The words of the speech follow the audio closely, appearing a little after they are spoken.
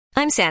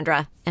I'm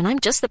Sandra, and I'm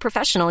just the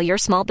professional your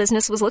small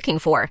business was looking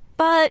for.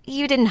 But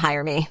you didn't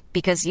hire me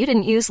because you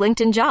didn't use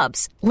LinkedIn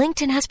Jobs.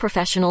 LinkedIn has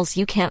professionals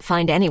you can't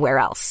find anywhere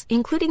else,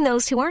 including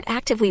those who aren't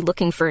actively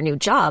looking for a new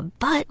job,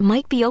 but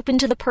might be open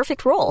to the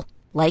perfect role,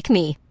 like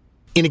me.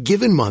 In a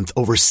given month,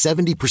 over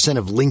 70%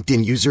 of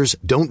LinkedIn users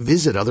don't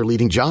visit other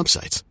leading job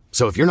sites.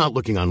 So if you're not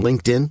looking on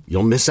LinkedIn,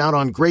 you'll miss out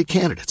on great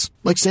candidates,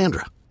 like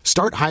Sandra.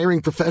 Start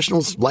hiring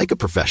professionals like a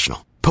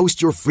professional.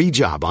 Post your free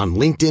job on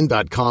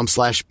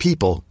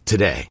linkedin.com/people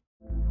today.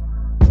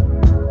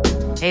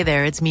 Hey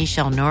there, it's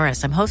Michelle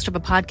Norris. I'm host of a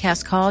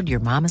podcast called Your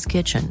Mama's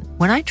Kitchen.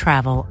 When I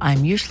travel,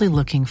 I'm usually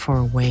looking for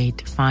a way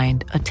to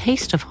find a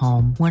taste of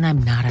home when I'm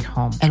not at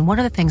home. And one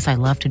of the things I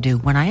love to do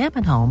when I am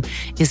at home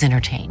is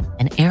entertain.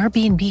 And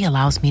Airbnb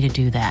allows me to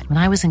do that. When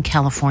I was in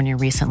California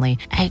recently,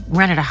 I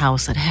rented a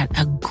house that had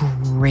a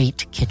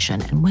great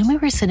kitchen. And when we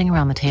were sitting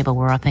around the table,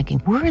 we're all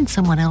thinking, we're in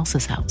someone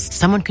else's house.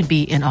 Someone could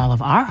be in all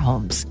of our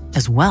homes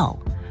as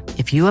well.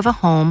 If you have a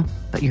home,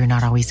 but you're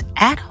not always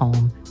at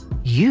home,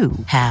 you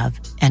have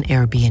an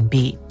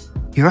Airbnb.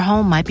 Your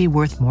home might be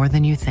worth more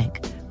than you think.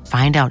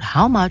 Find out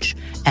how much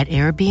at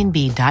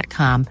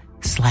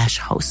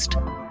airbnb.com/host.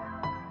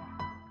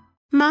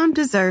 Mom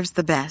deserves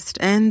the best,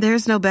 and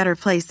there's no better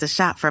place to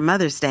shop for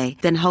Mother's Day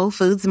than Whole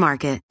Foods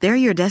Market. They're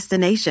your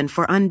destination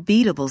for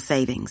unbeatable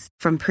savings,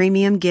 from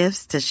premium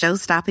gifts to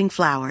show-stopping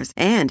flowers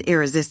and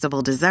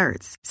irresistible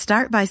desserts.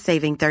 Start by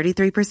saving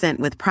 33%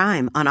 with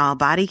Prime on all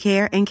body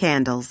care and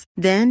candles.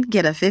 Then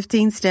get a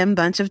 15-stem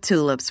bunch of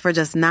tulips for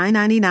just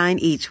 $9.99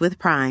 each with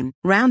Prime.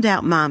 Round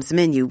out Mom's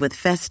menu with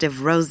festive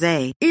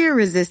rosé,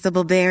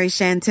 irresistible berry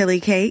chantilly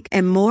cake,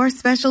 and more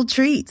special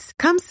treats.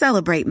 Come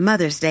celebrate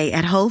Mother's Day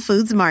at Whole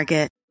Foods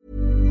Market.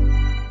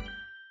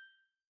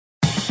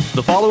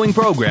 The following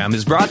program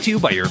is brought to you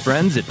by your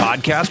friends at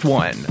Podcast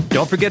One.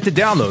 Don't forget to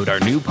download our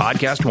new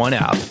Podcast One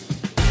app.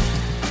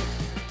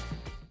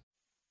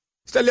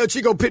 It's that little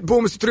Chico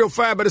Pitbull, Mr.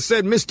 305, but it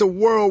said Mr.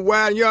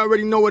 Worldwide. You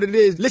already know what it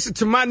is. Listen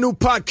to my new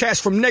podcast,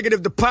 From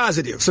Negative to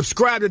Positive.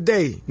 Subscribe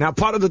today. Now,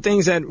 part of the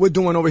things that we're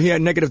doing over here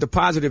at Negative to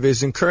Positive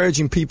is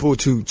encouraging people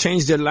to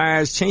change their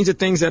lives, change the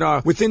things that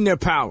are within their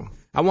power.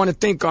 I want to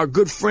thank our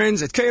good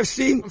friends at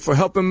KFC for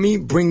helping me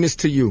bring this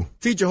to you.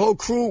 Feed your whole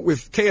crew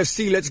with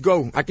KFC. Let's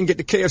go. I can get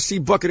the KFC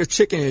bucket of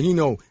chicken, and you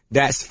know,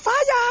 that's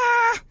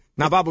fire.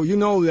 Now, Babu, you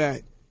know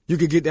that you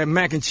could get that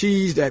mac and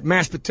cheese, that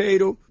mashed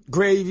potato,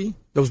 gravy,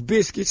 those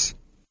biscuits.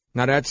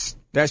 Now, that's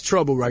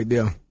trouble right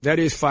there. That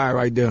is fire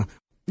right there.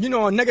 You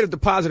know, on Negative to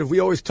Positive, we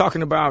always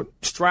talking about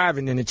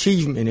striving and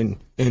achievement,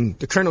 and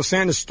the Colonel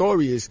Sanders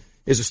story is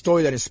a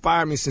story that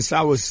inspired me since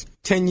I was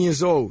 10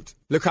 years old.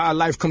 Look how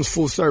life comes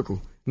full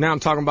circle. Now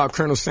I'm talking about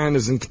Colonel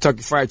Sanders and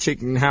Kentucky Fried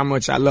Chicken and how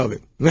much I love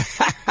it.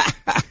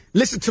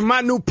 Listen to my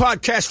new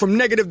podcast, From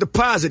Negative to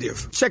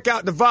Positive. Check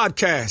out the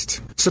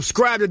vodcast.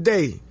 Subscribe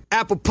today.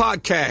 Apple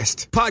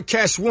Podcast,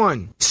 Podcast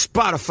One,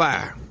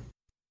 Spotify.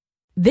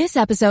 This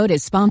episode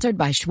is sponsored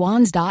by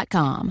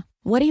Schwans.com.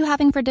 What are you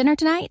having for dinner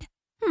tonight?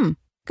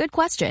 Good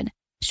question.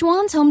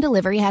 Schwans Home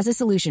Delivery has a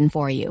solution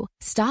for you.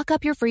 Stock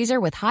up your freezer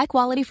with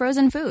high-quality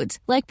frozen foods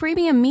like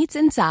premium meats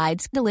and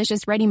sides,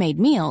 delicious ready-made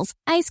meals,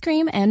 ice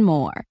cream, and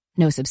more.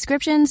 No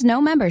subscriptions,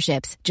 no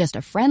memberships, just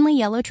a friendly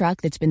yellow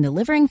truck that's been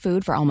delivering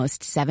food for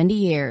almost 70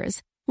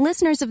 years.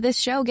 Listeners of this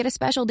show get a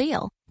special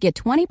deal. Get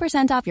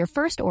 20% off your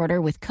first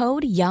order with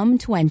code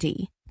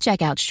YUM20.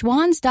 Check out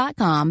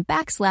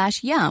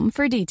schwans.com/YUM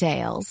for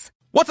details.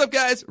 What's up,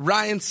 guys?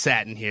 Ryan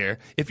Satin here.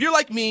 If you're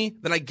like me,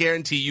 then I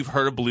guarantee you've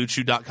heard of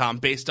BlueChew.com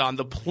based on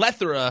the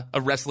plethora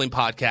of wrestling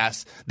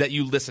podcasts that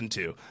you listen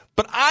to.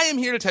 But I am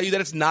here to tell you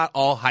that it's not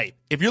all hype.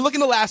 If you're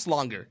looking to last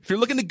longer, if you're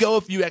looking to go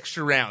a few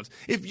extra rounds,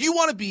 if you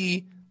want to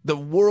be the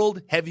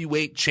world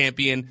heavyweight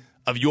champion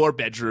of your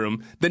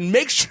bedroom, then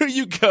make sure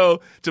you go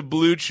to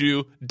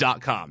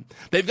BlueChew.com.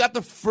 They've got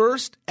the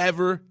first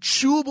ever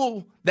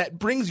chewable that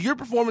brings your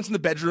performance in the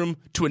bedroom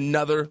to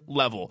another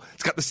level.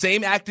 It's got the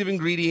same active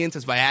ingredients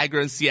as Viagra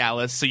and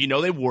Cialis, so you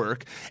know they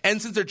work.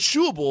 And since they're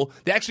chewable,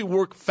 they actually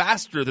work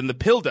faster than the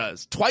pill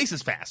does, twice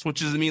as fast,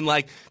 which is,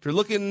 if you're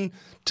looking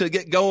to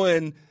get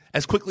going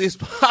as quickly as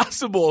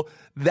possible,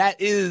 that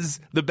is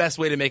the best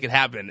way to make it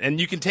happen. And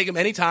you can take them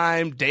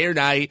anytime, day or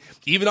night,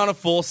 even on a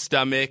full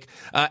stomach.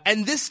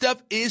 And this stuff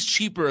is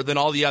cheaper than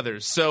all the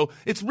others. So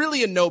it's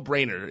really a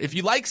no-brainer. If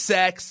you like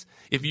sex,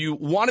 if you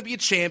want to be a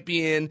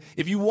champion,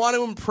 if you want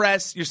to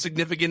impress your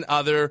significant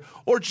other,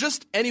 or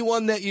just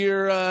anyone that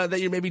you're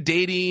maybe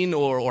dating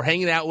or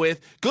hanging out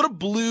with, go to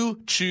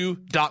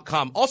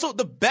BlueChew.com. Also,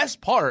 the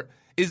best part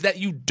is that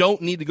you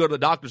don't need to go to the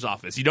doctor's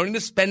office. You don't need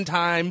to spend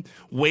time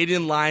waiting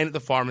in line at the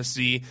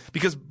pharmacy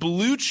because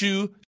Blue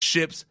Chew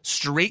ships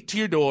straight to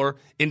your door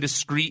in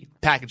discreet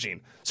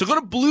packaging. So go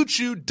to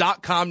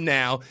BlueChew.com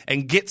now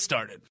and get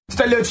started. It's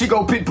that little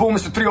Chico Pitbull,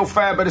 Mr.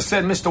 305, but it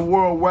said Mr.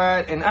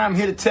 Worldwide, and I'm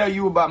here to tell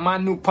you about my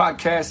new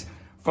podcast,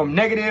 From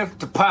Negative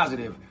to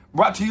Positive,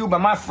 brought to you by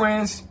my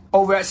friends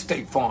over at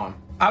State Farm.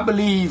 I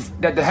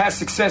believe that to have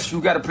success, you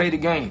got to play the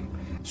game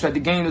so that the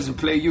game doesn't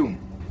play you.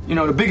 You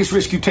know, the biggest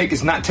risk you take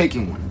is not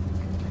taking one.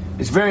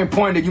 It's very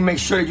important that you make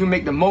sure that you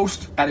make the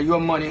most out of your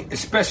money,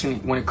 especially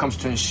when it comes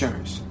to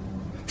insurance.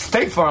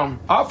 State Farm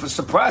offers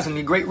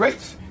surprisingly great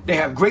rates. They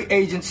have great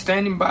agents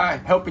standing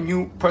by helping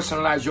you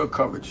personalize your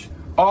coverage.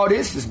 All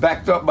this is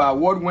backed up by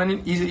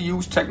award-winning,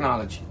 easy-to-use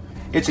technology.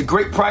 It's a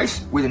great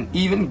price with an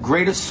even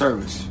greater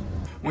service.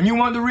 When you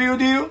want the real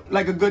deal,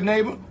 like a good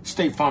neighbor,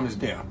 State Farm is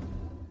there.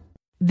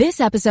 This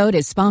episode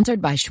is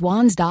sponsored by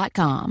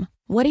Schwans.com.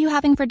 What are you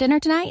having for dinner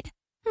tonight?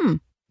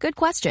 Good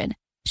question.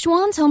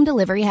 Schwann's Home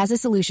Delivery has a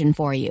solution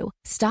for you.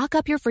 Stock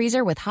up your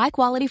freezer with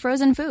high-quality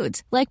frozen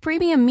foods like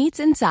premium meats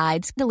and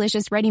sides,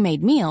 delicious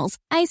ready-made meals,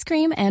 ice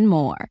cream, and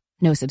more.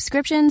 No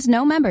subscriptions,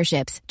 no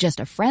memberships, just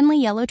a friendly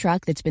yellow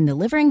truck that's been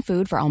delivering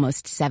food for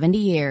almost 70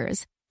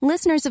 years.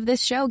 Listeners of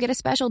this show get a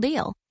special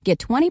deal. Get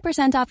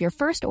 20% off your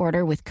first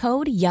order with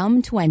code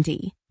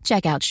YUM20.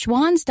 Check out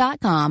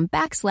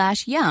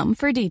schwans.com/YUM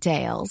for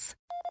details.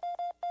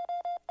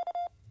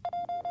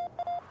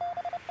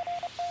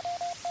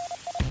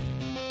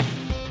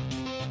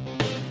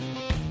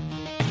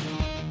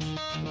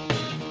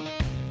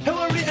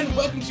 Hello, everybody, and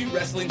welcome to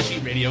Wrestling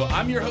Sheet Radio.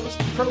 I'm your host,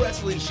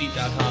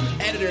 ProWrestlingSheet.com,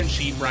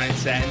 editor-in-chief Ryan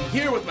Satin,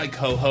 here with my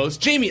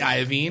co-host, Jamie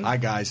Iovine. Hi,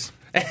 guys.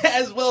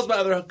 As well as my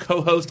other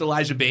co-host,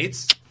 Elijah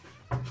Bates.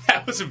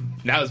 That was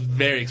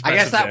very expressive.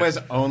 I guess that there. was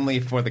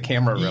only for the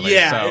camera, really.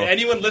 Yeah, so.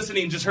 anyone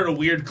listening just heard a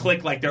weird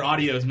click like their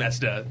audio is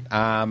messed up.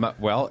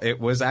 Well, it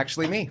was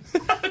actually me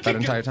that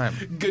entire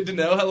time. Good to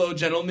know. Hello,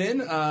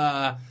 gentlemen.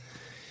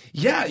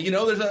 Yeah, you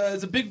know,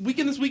 there's a big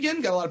weekend this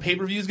weekend. Got a lot of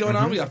pay-per-views going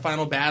on. We got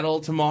Final Battle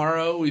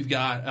tomorrow. We've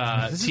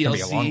got This TLC. is going to be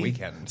a long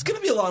weekend. It's going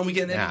to be a long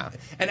weekend.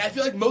 And I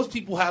feel like most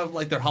people have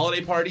like their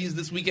holiday parties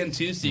this weekend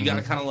too, so you got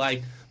to kind of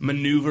like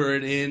maneuver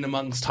it in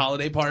amongst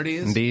holiday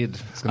parties. Indeed.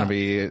 It's going to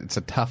be it's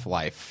a tough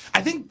life.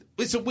 I think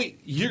so. Wait,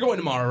 you're going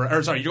tomorrow,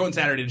 or sorry, you're going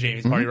Saturday to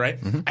Jamie's party, right?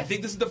 I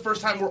think this is the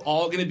first time we're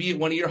all going to be at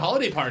one of your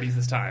holiday parties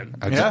this time.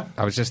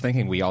 I was just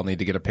thinking we all need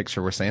to get a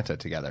picture with Santa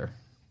together.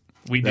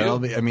 We do.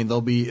 They'll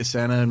be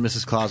Santa and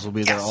Mrs. Claus will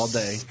be there all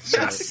day.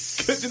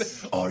 Yes. Good to know.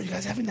 Oh, are you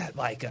guys having that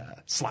like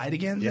slide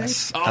again?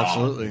 Yes, right?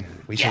 absolutely.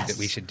 We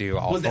should do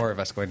all four of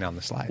us going down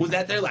the slide. Was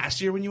that there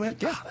last year when you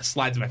went? Yeah, the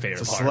slide's my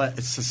favorite part.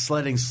 It's a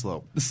sledding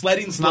slope. The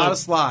sledding It's slope. not a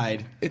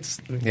slide.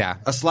 It's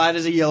A slide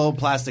is a yellow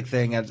plastic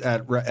thing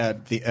at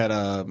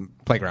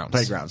playgrounds.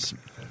 Playgrounds.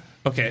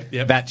 Okay.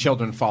 Yep. That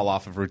children fall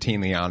off of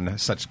routinely on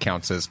such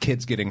counts as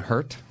kids getting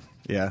hurt.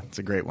 Yeah, it's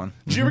a great one.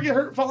 Did you ever get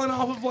hurt falling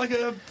off of like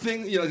a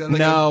thing? You know, like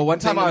No, one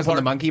time I was on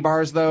the monkey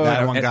bars though.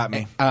 That one got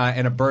me.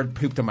 And a bird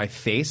pooped on my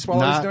face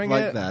while I was doing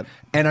like it. That.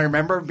 And I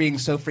remember being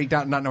so freaked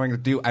out and not knowing what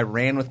to do. I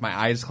ran with my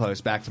eyes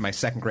closed back to my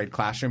second grade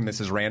classroom.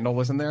 Mrs. Randall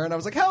was in there, and I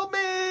was like, "Help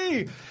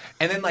me!"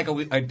 And then like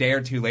a day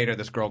or two later,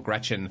 this girl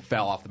Gretchen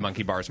fell off the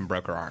monkey bars and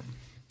broke her arm.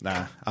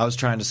 Nah, I was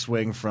trying to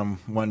swing from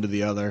one to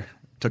the other.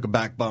 Took a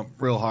back bump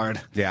real hard.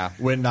 Yeah,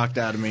 wind knocked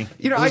out of me.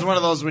 You know, it was one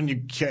of those when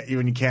you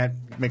can't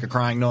make a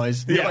crying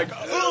noise. Yeah. You're like, yep,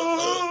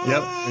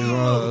 it was one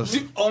of those.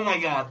 Dude, oh my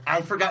god, I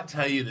forgot to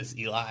tell you this,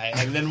 Eli,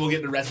 and then we'll get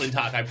into wrestling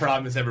talk. I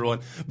promise, everyone.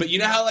 But you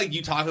know how like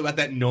you talk about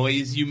that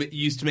noise you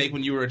used to make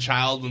when you were a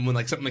child, when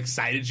like something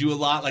excited you a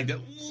lot, like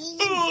that.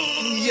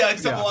 Yeah, like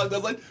something along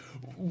those lines.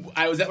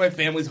 I was at my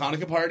family's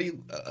Hanukkah party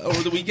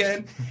over the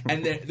weekend,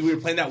 and we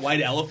were playing that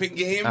white elephant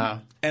game,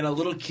 and a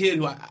little kid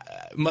who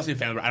must be a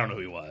family, I don't know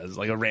who he was,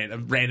 like a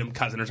random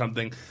cousin or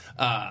something.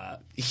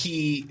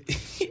 He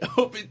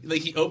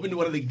opened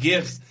one of the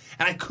gifts,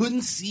 and I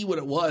couldn't see what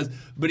it was,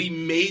 but he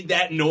made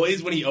that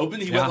noise when he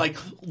opened. He went like.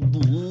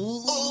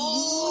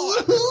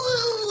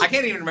 I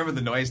can't even remember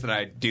the noise that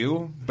I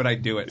do, but I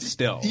do it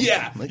still.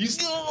 Yeah.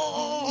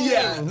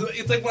 Yeah,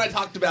 it's like when I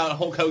talked about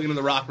Hulk Hogan and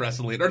The Rock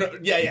wrestling. Or no,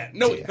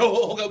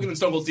 Hulk Hogan and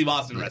Stone Cold Steve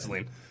Austin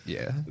wrestling.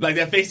 Yeah. Like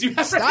that face you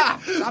have.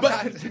 Stop.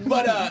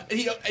 But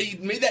he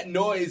made that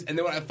noise, and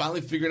then when I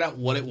finally figured out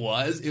what it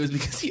was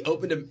because he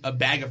opened a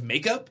bag of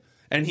makeup,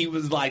 and he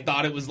was like,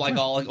 thought it was like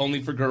all like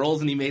only for girls,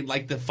 and he made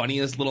like the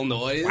funniest little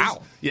noise.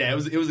 Wow. Yeah, it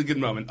was a good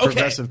moment. Okay.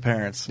 Progressive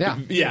parents. Yeah.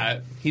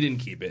 Yeah, he didn't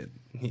keep it.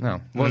 No.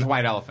 What was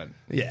White Elephant?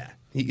 Yeah.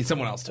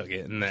 Someone else took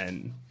it, and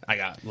then I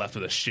got left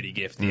with a shitty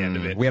gift at the end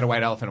of it. We had a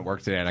white elephant at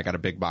work today, and I got a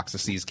big box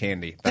of See's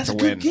candy. That's a a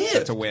win. good gift.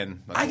 That's a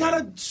win. I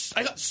got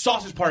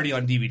Sausage Party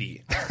on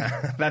DVD.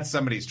 That's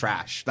somebody's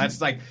trash.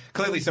 That's like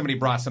clearly somebody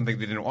brought something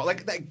they didn't want.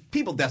 Like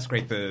people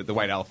desecrate the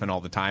white elephant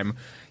all the time.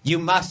 You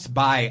must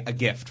buy a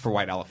gift for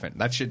white elephant.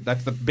 That's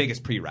the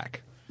biggest prereq.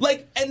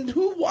 Like, and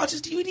who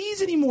watches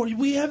DVDs anymore?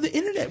 We have the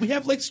internet. We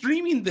have like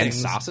streaming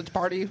things. And Sausage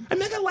Party. I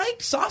mean, I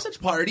liked Sausage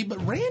Party,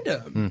 but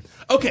random.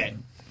 Okay.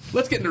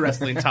 Let's get into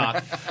wrestling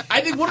talk.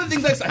 I think one of the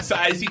things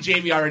I see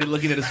Jamie already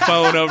looking at his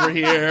phone over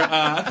here.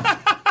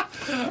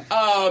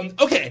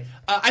 Okay.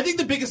 I think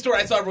the biggest story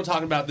I saw everyone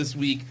talking about this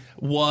week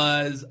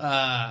was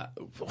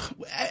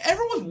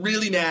everyone was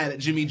really mad at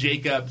Jimmy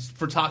Jacobs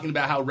for talking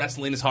about how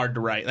wrestling is hard to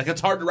write. Like,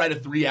 it's hard to write a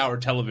 3-hour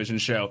television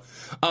show.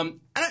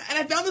 And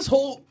I found this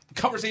whole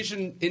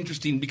conversation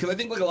interesting because I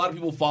think like a lot of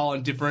people fall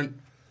on different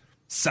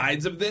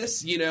sides of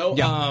this, you know?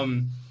 Yeah.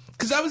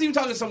 Because I was even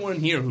talking to someone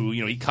here who,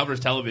 he covers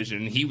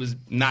television. He was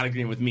not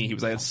agreeing with me. He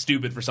was like, it's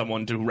stupid for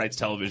someone who writes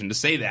television to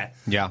say that.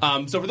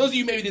 Yeah. So for those of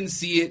you who maybe didn't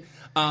see it,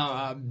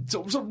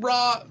 so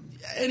Raw,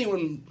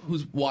 anyone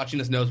who's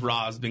watching us knows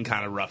Raw has been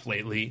kind of rough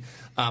lately.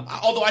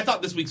 Although I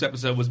thought this week's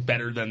episode was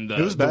better than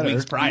the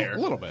weeks prior. A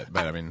little bit,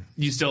 but I mean,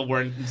 you still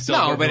weren't.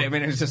 No, but I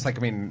mean, it's just like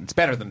it's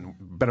better than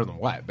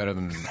what? Better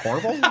than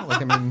horrible?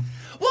 Like I mean,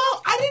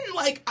 well, I didn't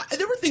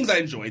there were things I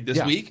enjoyed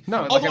this week.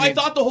 No, although I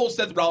thought the whole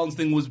Seth Rollins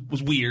thing was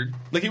weird.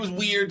 Like it was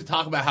weird to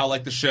talk about how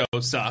the show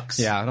sucks.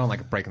 Yeah, I don't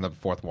like breaking the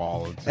fourth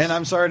wall. And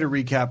I'm sorry to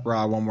recap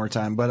Raw one more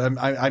time, but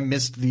I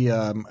missed the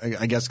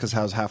I guess because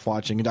I was half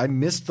watching, I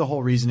missed the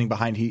whole reasoning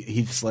behind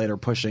Heath Slater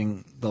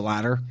pushing the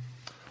ladder.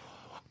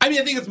 I mean,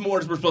 I think it's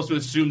more we're supposed to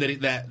assume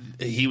that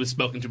he was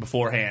spoken to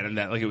beforehand and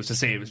that it was to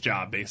save his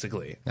job,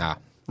 basically. Yeah.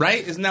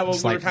 Right? Isn't that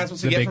what we were kind of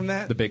supposed to get from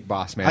that? The big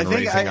boss man. I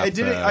think I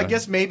didn't. I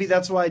guess maybe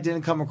that's why it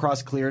didn't come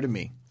across clear to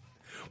me.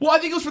 Well, I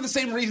think it was for the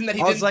same reason that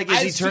he didn't. I was like,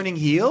 is he turning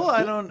heel?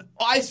 I don't.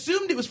 I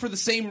assumed it was for the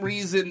same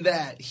reason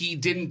that he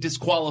didn't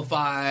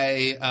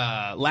disqualify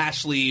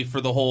Lashley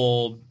for the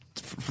whole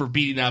for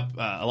beating up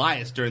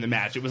Elias during the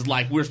match. It was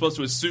like we were supposed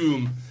to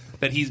assume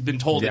that he's been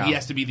told that he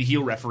has to be the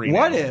heel referee.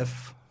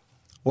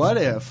 What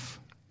if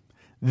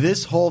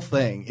this whole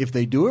thing, if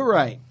they do it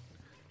right,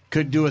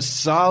 could do a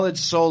solid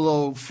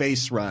solo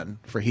face run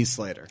for Heath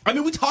Slater? I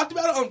mean, we talked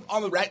about it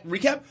on the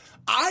recap.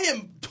 I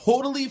am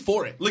totally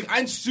for it.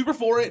 I'm super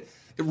for it.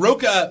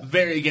 Roka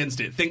very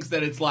against it. Thinks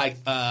that it's like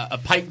a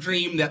pipe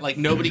dream that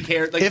nobody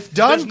cares. If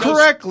done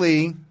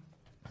correctly,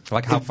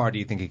 how far do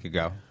you think he could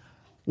go?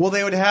 Well,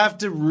 they would have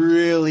to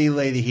really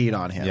lay the heat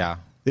on him. Yeah,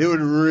 they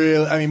would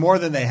really. I mean, more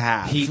than they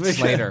have. Heath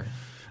Slater.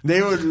 They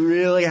would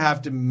really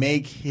have to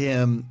make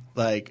him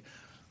like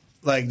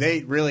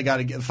they really got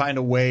to find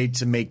a way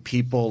to make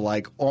people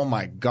oh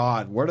my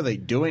God, what are they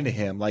doing to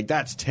him?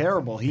 That's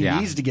terrible. He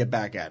needs to get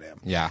back at him.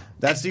 Yeah,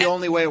 that's the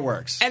only way it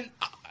works. And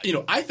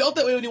I felt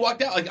that way when he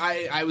walked out.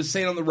 I was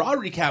saying on the Raw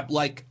recap,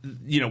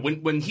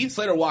 when Heath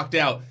Slater walked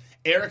out,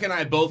 Eric and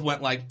I both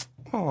went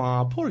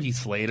 "Aw, poor Heath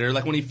Slater."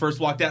 When he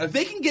first walked out. If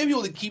they can get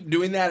people to keep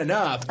doing that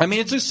enough. I mean,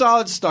 it's a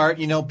solid start.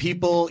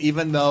 People,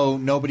 even though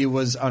nobody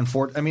was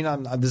unfortunate. I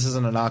mean, this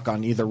isn't a knock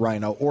on either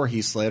Rhino or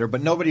Heath Slater,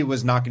 but nobody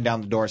was knocking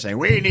down the door saying,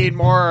 we need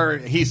more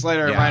Heath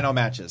Slater and Rhino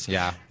matches.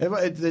 Yeah. And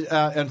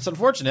it's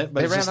unfortunate,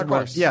 but they ran their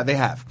course. Yeah, they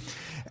have.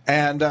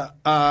 And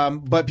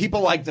but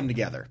people like them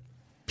together.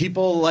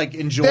 People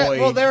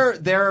enjoy.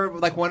 They're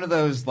one of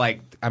those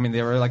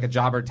they were a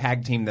jobber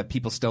tag team that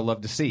people still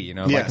love to see.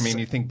 Yes.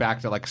 You think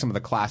back to some of the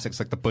classics,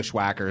 the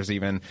Bushwhackers.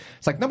 Even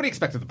it's nobody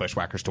expected the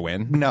Bushwhackers to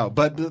win. No,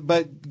 but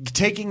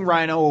taking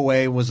Rhino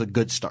away was a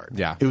good start.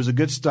 Yeah, it was a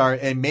good start,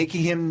 and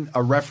making him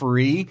a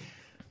referee,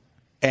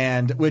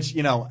 and which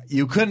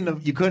you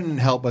couldn't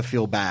help but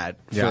feel bad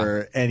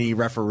for any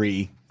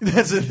referee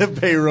that's in the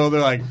payroll.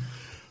 They're like,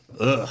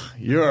 ugh,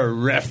 you're a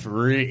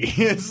referee.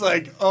 It's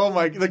oh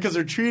my, because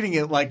they're treating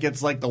it like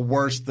it's the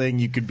worst thing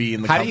you could be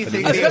in the company. How do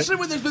you think, especially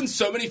when there's been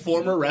so many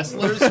former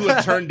wrestlers who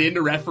have turned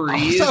into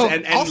referees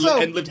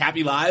and lived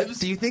happy lives?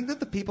 Do you think that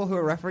the people who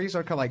are referees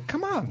are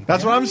come on?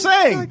 That's what I'm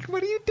saying.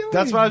 What are you doing?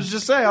 That's what I was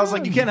just saying. I was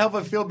you can't help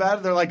but feel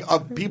bad. They're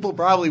people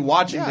probably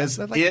watching this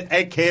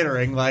at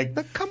catering.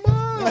 Come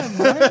on. You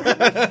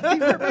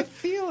hurt my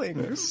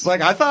feelings.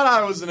 I thought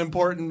I was an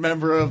important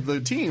member of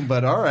the team,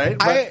 but all right.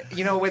 But,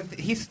 with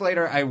Heath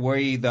Slater, I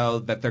worry though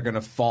that they're going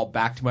to fall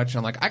back too much.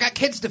 And I got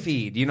kids to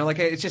feed.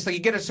 It's just you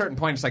get a certain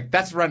point. It's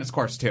that's run its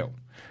course too.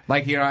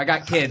 I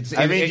got kids.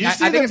 I mean, I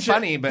think it's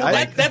funny,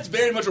 but that's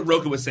very much what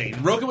Roka was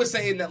saying. Roka was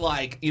saying that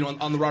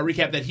on the Raw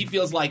recap that he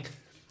feels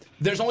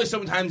there's only so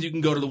many times you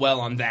can go to the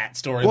well on that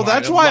story. Well,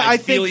 that's why I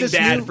think feeling this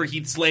bad for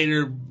Heath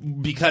Slater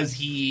because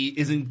he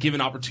isn't given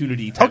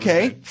opportunity.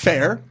 Okay,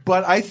 fair,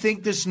 but I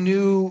think this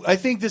angle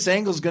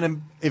is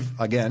going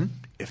to,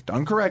 if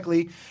done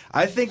correctly,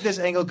 I think this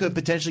angle could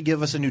potentially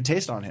give us a new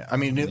taste on him. I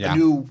mean, a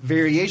new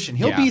variation.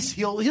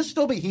 He'll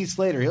still be Heath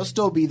Slater. He'll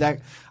still be that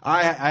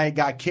I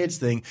got kids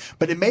thing,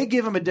 but it may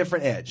give him a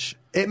different edge.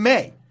 It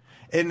may.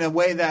 In a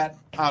way that,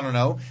 I don't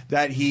know,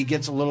 that he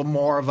gets a little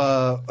more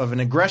of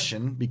an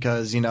aggression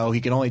because, he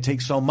can only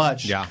take so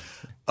much. Yeah.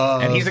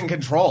 And he's in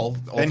control.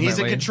 Ultimately. And he's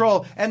in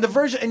control. And the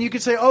Virgil, and you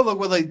could say, oh, look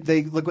what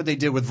they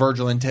did with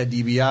Virgil and Ted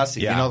DiBiase.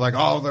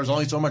 Yeah. There's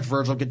only so much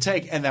Virgil could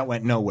take, and that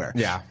went nowhere.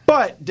 Yeah.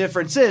 But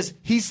difference is,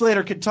 Heath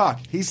Slater could talk.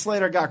 Heath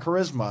Slater got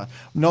charisma.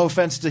 No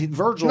offense to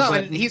Virgil,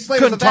 but Heath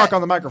Slater's couldn't talk on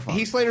the microphone.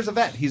 Heath Slater's a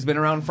vet. He's been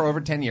around for over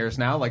 10 years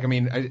now. I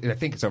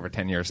think it's over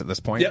 10 years at this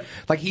point. Yep.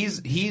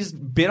 He's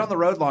been on the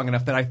road long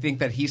enough that I think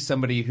that he's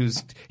somebody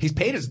he's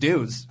paid his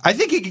dues. I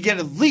think he could get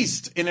at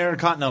least an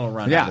Intercontinental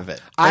run out of it.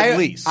 At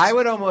least. I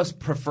would almost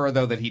prefer,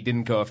 though, that he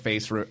didn't go a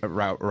face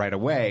route right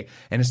away,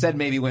 and instead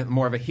maybe went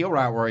more of a heel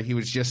route where he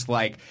was just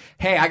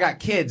hey, I got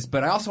kids,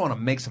 but I also want to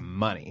make some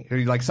money.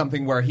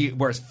 Something where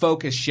his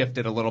focus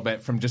shifted a little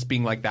bit from just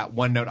being that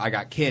one note, I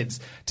got kids,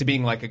 to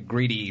being a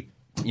greedy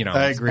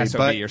I agree, SOB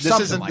but or this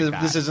something isn't like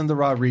that. this isn't the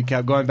Raw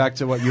recap. Going back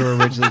to what you were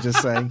originally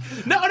just saying.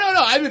 No.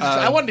 I'm interested.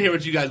 I wanted to hear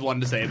what you guys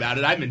wanted to say about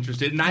it. I'm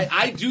interested, and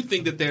I do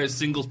think that there's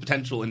singles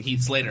potential in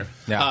Heath Slater.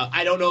 Yeah.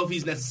 I don't know if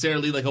he's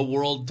necessarily like a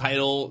world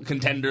title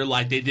contender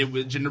like they did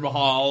with Jinder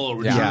Mahal or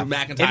Drew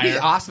McIntyre. It'd be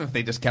awesome if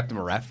they just kept him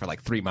a ref for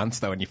like 3 months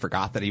though, and you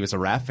forgot that he was a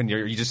ref, and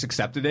you just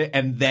accepted it,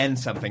 and then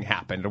something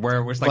happened where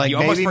it was like you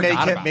almost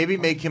forgot about it. Maybe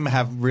make him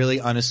have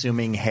really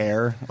unassuming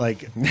hair,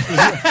 like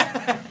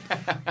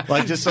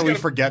just so we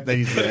forget that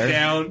he's there.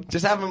 Down.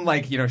 Just have him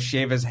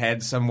shave his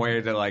head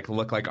somewhere to like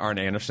look like Arn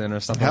Anderson or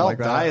something Hell, like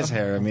that. dye his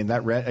hair. I mean,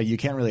 that red. You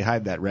can't really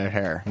hide that red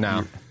hair.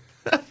 No.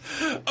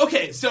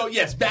 Okay, so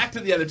yes, back to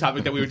the other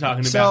topic that we were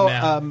talking about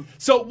now.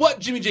 So what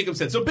Jimmy Jacobs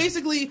said. So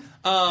basically,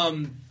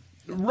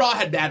 Raw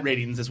had bad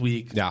ratings this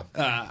week. Yeah.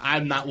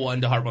 I'm not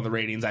one to harp on the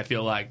ratings. I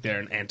feel like they're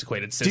an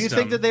antiquated system. Do you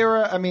think that they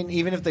were? I mean,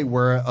 even if they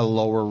were a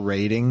lower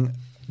rating,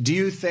 do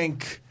you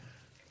think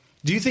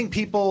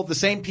people, the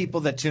same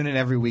people that tune in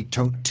every week,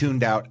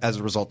 tuned out as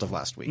a result of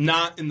last week?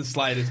 Not in the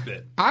slightest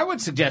bit. I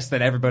would suggest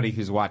that everybody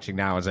who's watching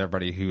now is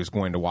everybody who's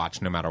going to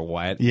watch no matter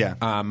what. Yeah.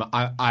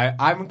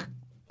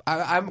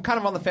 I'm kind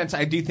of on the fence.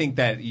 I do think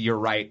that you're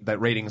right that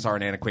ratings are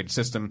an antiquated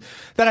system.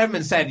 That having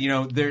been said,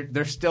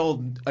 they're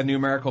still a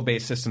numerical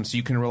based system, so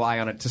you can rely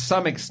on it to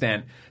some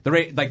extent.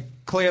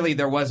 Clearly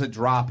there was a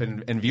drop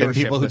in viewership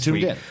people who this tuned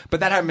week. in. But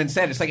that having been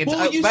said, it's like it's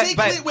but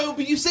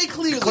you say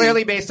clearly.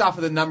 Clearly, based off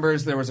of the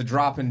numbers, there was a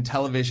drop in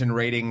television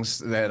ratings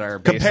that are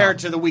based compared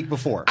to the week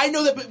before. I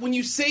know that, but when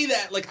you say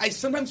that, I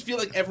sometimes feel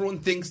like everyone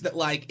thinks that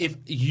if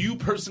you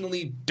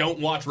personally don't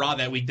watch Raw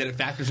that week, that it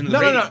factors into the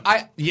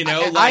rating.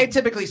 No. I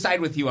typically side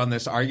with you on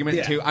this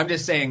argument too. I'm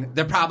just saying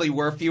there probably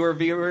were fewer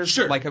viewers.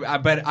 Sure,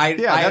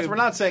 we're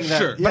not saying that.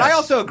 Sure, yes. But I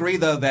also agree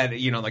though that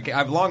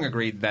I've long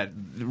agreed that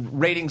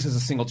ratings as a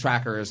single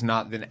tracker is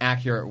not an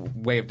accurate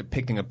way of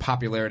depicting a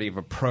popularity of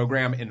a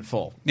program in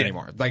full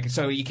anymore.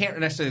 So you can't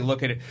necessarily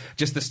look at it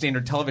just the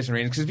standard television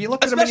ratings, because if you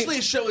look at especially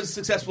a show as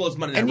successful as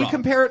Monday Night Raw, and you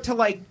compare it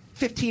to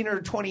 15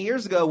 or 20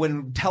 years ago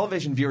when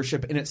television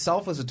viewership in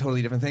itself was a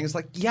totally different thing. It's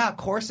of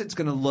course it's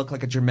going to look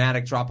like a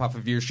dramatic drop-off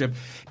of viewership.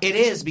 It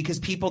is, because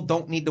people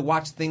don't need to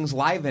watch things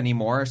live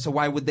anymore, so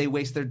why would they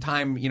waste their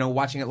time,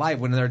 watching it live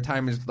when their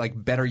time is,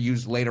 better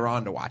used later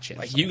on to watch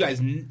it? You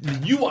guys,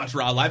 you watch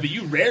Raw live, but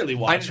you rarely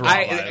watch Raw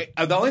live.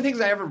 The only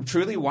things I ever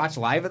truly watch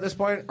live at this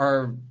point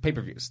are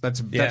pay-per-views.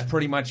 That's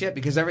pretty much it,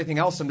 because everything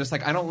else I'm just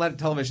I don't let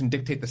television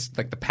dictate this,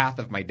 the path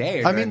of my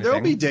day. I mean,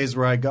 there'll be days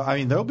where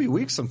there'll be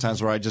weeks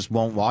sometimes where I just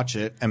won't watch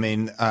it. I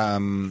mean, I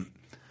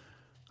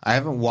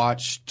haven't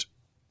watched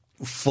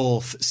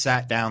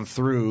sat down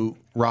through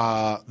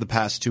Raw the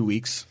past 2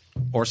 weeks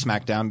or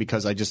SmackDown,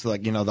 because I just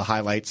the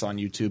highlights on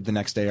YouTube the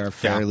next day are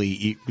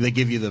fairly they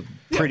give you the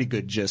pretty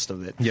good gist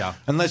of it. Yeah.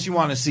 Unless you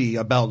want to see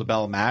a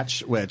bell-to-bell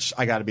match, which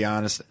I got to be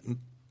honest,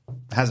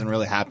 hasn't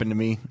really happened to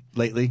me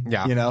lately.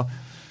 Yeah.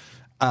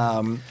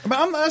 But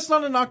that's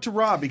not a knock to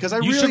Raw, because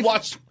you should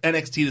watch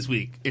NXT this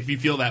week if you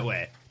feel that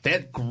way. They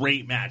had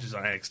great matches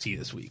on NXT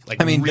this week. They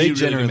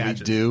generally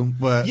do,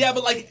 but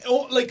but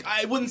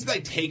I wouldn't say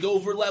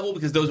takeover level,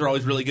 because those are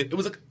always really good. It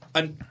was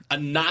a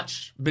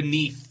notch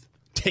beneath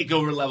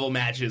takeover level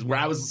matches where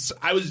I was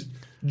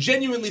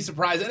genuinely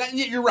surprised. And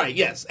you're right.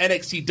 Yes,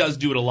 NXT does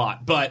do it a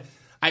lot, but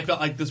I felt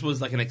like this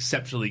was an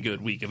exceptionally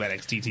good week of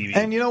NXT TV.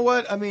 And you know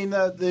what? I mean,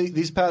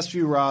 these past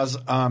few Raws,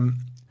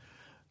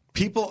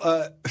 people.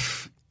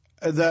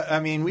 We've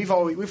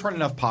heard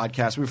enough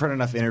podcasts, we've heard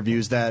enough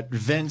interviews that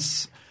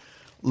Vince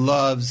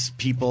loves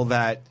people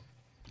that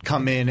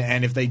come in,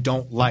 and if they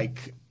don't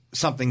like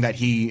something that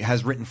he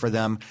has written for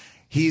them,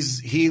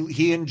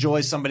 he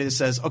enjoys somebody that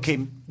says, okay,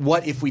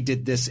 what if we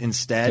did this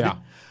instead? Yeah.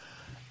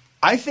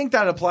 I think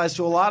that applies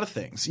to a lot of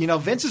things.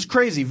 Vince is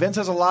crazy. Vince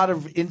has a lot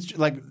of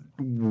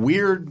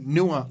weird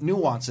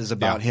nuances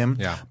about him,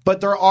 but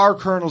there are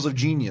kernels of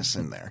genius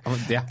in there.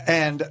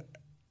 And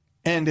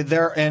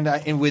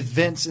with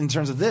Vince, in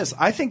terms of this,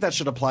 I think that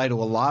should apply to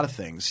a lot of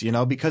things,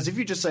 because if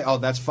you just say, oh,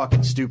 that's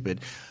fucking stupid.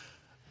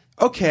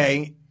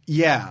 Okay,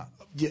 yeah,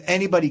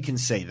 anybody can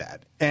say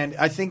that. And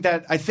I think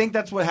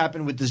that's what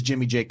happened with this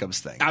Jimmy Jacobs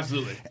thing.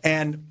 Absolutely.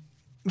 And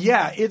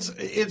yeah, it's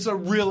a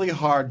really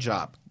hard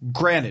job.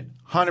 Granted,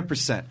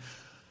 100%.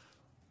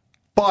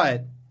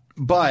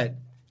 But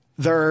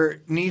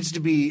there needs to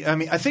be,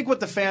 I think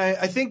the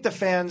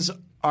fans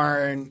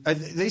are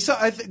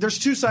there's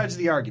two sides of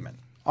the argument.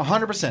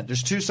 100%.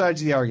 There's two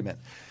sides of the argument.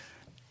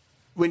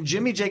 When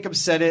Jimmy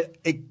Jacobs said it,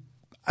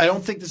 I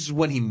don't think this is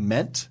what he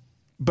meant,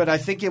 but I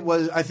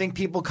think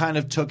people kind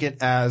of took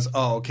it as,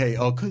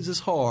 because it's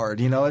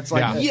hard. It's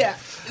like... Yeah.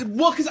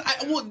 Well, because,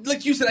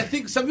 like you said, I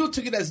think some people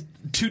took it as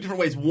two different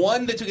ways.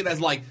 One, they took it as,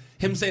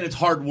 him saying it's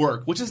hard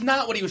work, which is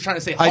not what he was trying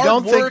to say. I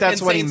don't think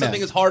that's what he meant. Saying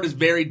something is hard is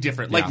very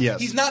different.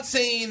 He's not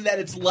saying that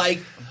it's like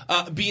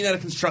being at a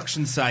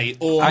construction site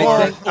or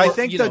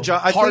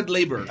hard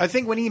labor. I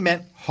think when he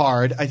meant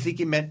hard, I think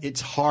he meant it's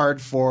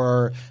hard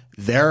for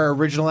their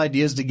original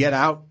ideas to get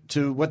out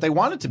to what they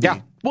want it to be.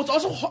 Yeah. Well, it's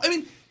also hard.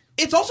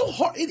 it's also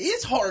hard. It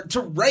is hard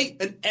to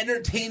write an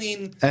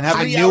entertaining and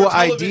have a 3-hour new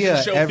television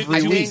idea show every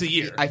 50 week. weeks a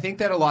year. I think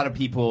that a lot of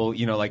people,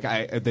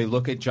 they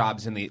look at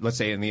jobs in the, let's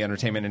say, in the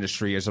entertainment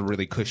industry as a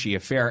really cushy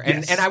affair,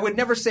 and I would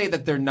never say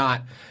that you're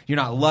not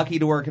lucky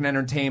to work in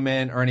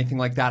entertainment or anything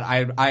like that.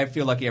 I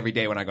feel lucky every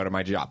day when I go to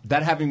my job.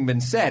 That having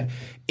been said,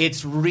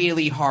 it's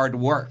really hard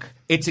work.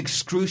 It's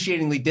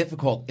excruciatingly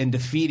difficult and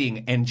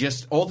defeating, and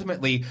just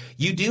ultimately,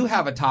 you do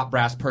have a top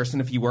brass person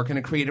if you work in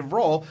a creative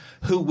role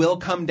who will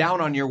come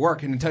down on your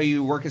work and tell you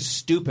your work is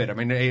stupid. I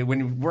mean, when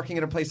you're working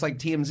at a place like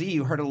TMZ,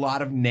 you heard a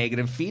lot of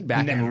negative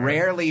feedback and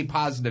rarely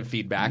positive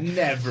feedback.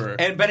 Never.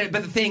 But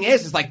the thing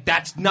is like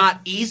that's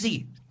not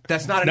easy.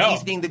 That's not an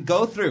easy thing to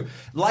go through.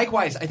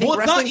 Likewise, I think it's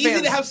wrestling not easy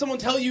fans, to have someone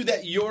tell you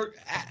that you're,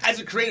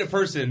 as a creative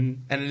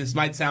person, and this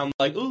might sound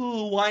like,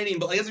 ooh, whining,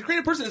 but like as a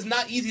creative person, it's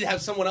not easy to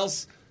have someone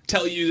else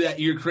tell you that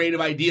your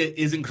creative idea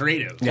isn't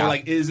creative or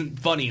like isn't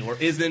funny or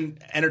isn't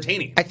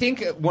entertaining. I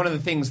think one of the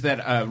things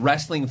that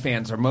wrestling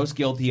fans are most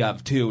guilty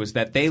of too is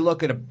that they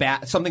look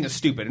at something as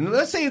stupid. And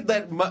let's say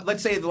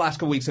the last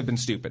couple weeks have been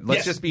stupid.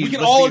 We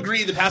can all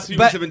agree the past few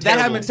weeks have been terrible.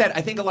 That having been said,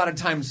 I think a lot of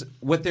times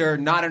what they're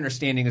not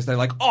understanding is they're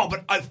like, oh,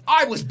 but if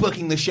I was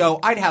booking the show,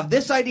 I'd have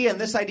this idea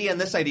and this idea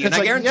and this idea. It's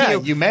and I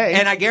guarantee you may.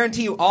 And I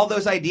guarantee you all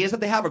those ideas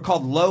that they have are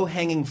called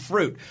low-hanging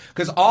fruit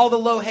because all the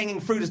low-hanging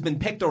fruit has been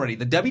picked already.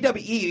 The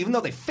WWE, even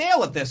though they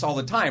fail at this all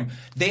the time,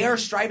 they are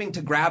striving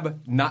to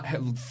grab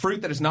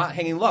fruit that is not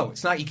hanging low.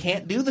 It's not, you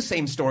can't do the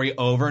same story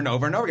over and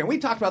over and over again. We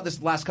talked about this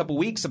the last couple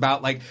weeks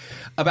about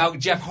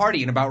Jeff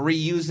Hardy and about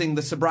reusing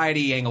the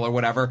sobriety angle or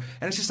whatever,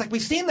 and it's just like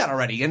we've seen that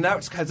already, and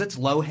that's because it's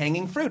low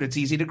hanging fruit. It's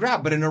easy to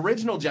grab, but an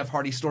original Jeff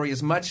Hardy story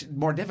is much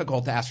more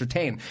difficult to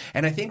ascertain.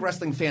 And I think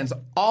wrestling fans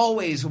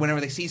always, whenever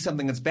they see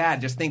something that's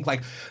bad, just think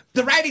like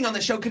the writing on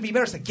the show could be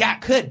better. It's like, yeah,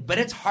 it could, but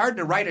it's hard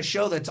to write a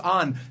show that's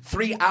on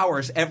 3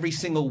 hours every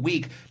single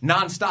week,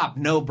 nonstop,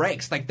 no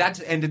breaks. Like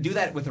and to do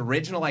that with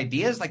original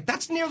ideas, like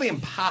that's nearly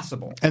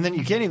impossible. And then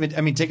you can't even,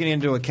 taking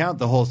into account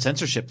the whole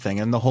censorship thing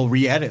and the whole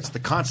re-edits, the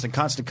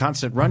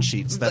constant run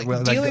sheets.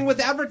 Dealing with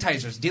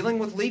advertisers, dealing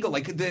with legal,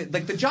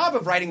 the job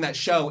of writing that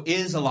show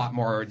is a lot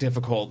more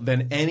difficult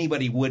than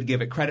anybody would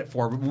give it credit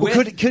for.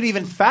 Could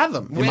even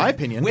fathom, in my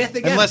opinion,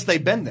 unless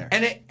they've been there.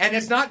 And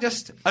it's not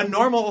just a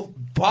normal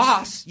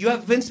boss. You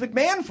have Vince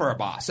McMahon for a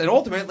boss, and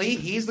ultimately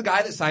he's the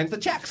guy that signs the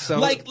checks.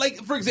 So,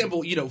 for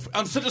example,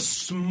 on such a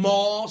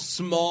smaller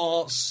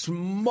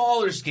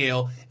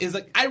scale is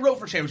like I wrote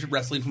for Championship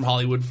Wrestling from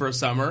Hollywood for a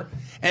summer,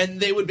 and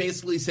they would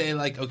basically say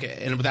like, okay,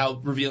 and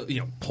without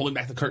pulling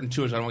back the curtain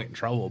too much, I don't want to get in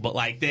trouble, but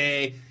like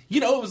it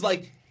was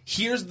like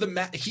here's the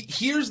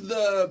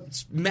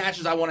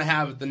matches I want to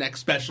have at the next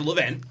special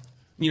event.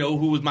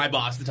 Who was my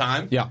boss at the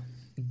time? Yeah.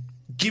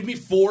 Give me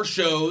 4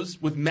 shows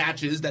with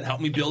matches that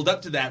help me build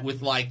up to that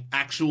with like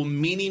actual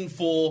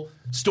meaningful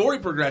story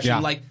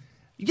progression.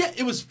 Yeah.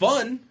 It was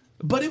fun.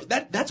 But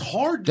that's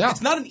hard. Yeah.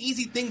 It's not an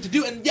easy thing to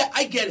do. And yeah,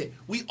 I get it.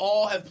 We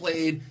all have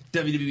played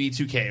WWE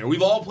 2K, or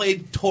we've all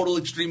played Total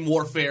Extreme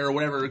Warfare or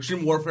whatever,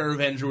 Extreme Warfare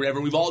Revenge or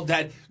whatever. We've all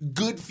had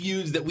good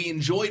feuds that we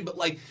enjoyed. But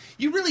like,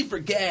 you really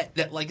forget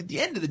that like at the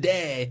end of the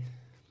day,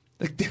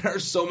 like there are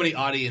so many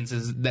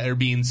audiences that are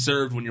being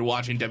served when you're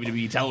watching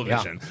WWE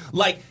television. Yeah.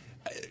 Like,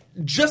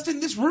 just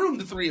in this room,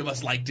 the 3 of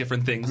us like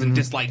different things and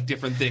dislike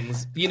different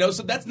things.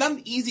 So that's not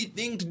an easy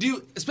thing to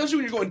do, especially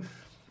when you're going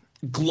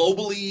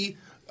globally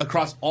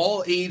across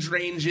all age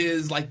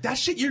ranges. Like that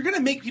shit, you're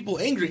gonna make people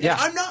angry. Yeah.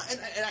 And I'm not,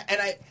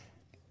 and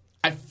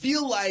I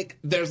feel like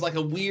there's like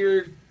a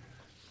weird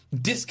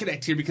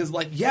disconnect here because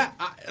like,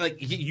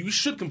 you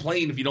should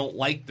complain if you don't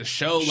like the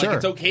show. Sure. Like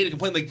it's okay to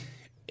complain. Like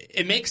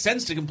it makes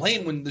sense to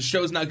complain when the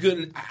show's not good.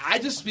 And I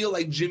just feel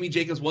like Jimmy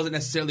Jacobs wasn't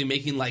necessarily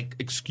making like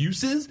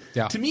excuses.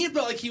 Yeah. To me, it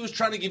felt like he was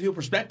trying to give you a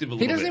perspective a little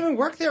bit. He doesn't even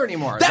work there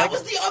anymore. That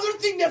was the other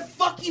thing that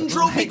fucking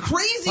drove me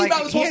crazy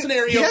about this whole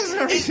scenario. He has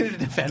no reason to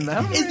defend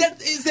them.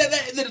 Is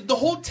that the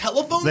whole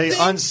telephone thing? They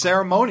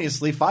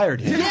unceremoniously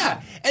fired him.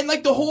 Yeah, and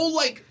like the whole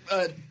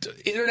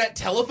internet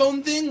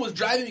telephone thing was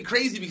driving me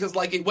crazy because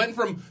like it went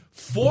from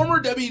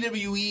former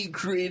WWE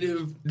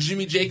creative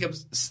Jimmy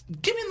Jacobs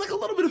giving like a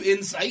little bit of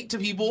insight to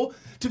people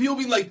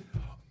being like,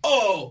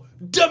 oh,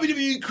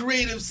 WWE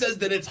creative says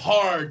that it's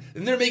hard,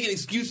 and they're making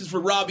excuses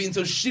for Raw being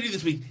so shitty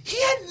this week. He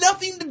had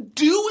nothing to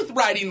do with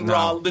writing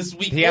Raw this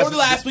week, or the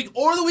last week,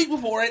 or the week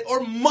before it,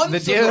 or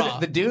months of Raw.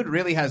 The dude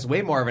really has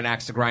way more of an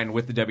axe to grind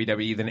with the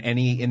WWE than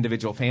any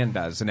individual fan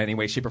does in any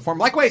way, shape, or form.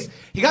 Likewise,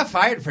 he got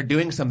fired for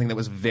doing something that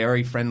was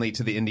very friendly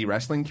to the indie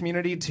wrestling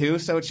community, too.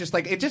 So it's just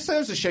like, it just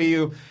serves to show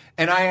you,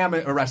 and I am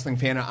a wrestling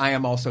fan, and I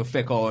am also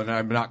fickle, and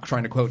I'm not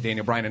trying to quote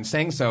Daniel Bryan in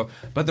saying so,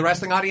 but the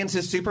wrestling audience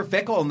is super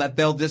fickle, and that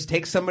they'll just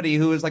take somebody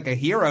who is like a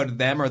hero to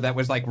them or that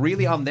was like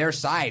really on their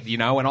side,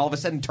 and all of a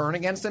sudden turn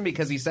against him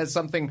because he says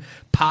something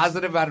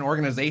positive about an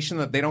organization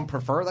that they don't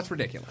prefer. That's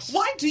ridiculous.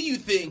 Why do you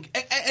think,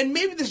 and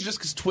maybe this is just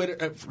because Twitter,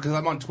 because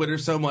I'm on Twitter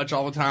so much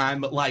all the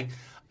time, but like,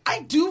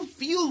 I do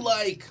feel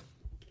like,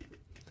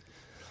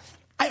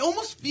 I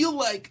almost feel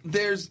like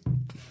there's,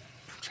 I'm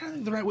trying to think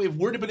of the right way of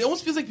wording it, but it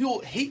almost feels like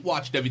people hate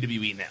watch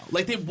WWE now.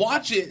 Like they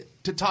watch it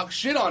to talk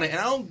shit on it, and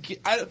I don't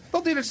get.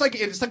 Well, dude, it's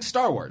like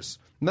Star Wars.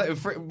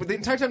 The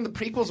entire time the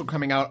prequels were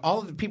coming out,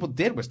 all the people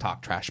did was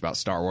talk trash about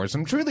Star Wars.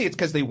 And truly, it's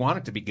because they want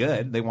it to be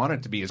good. They want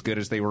it to be as good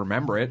as they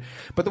remember it.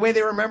 But the way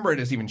they remember it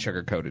is even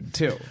sugar-coated,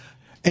 too.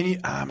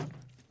 And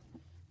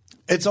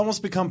it's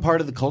almost become part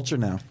of the culture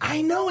now.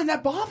 I know, and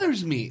that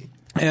bothers me.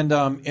 And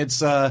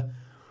it's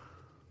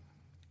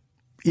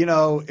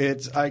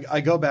it's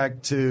I go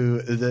back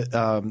to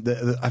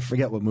the I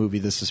forget what movie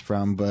this is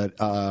from, but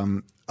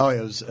it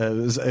was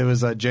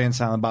Jay and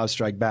Silent Bob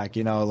Strike Back.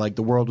 Like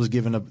the world was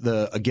given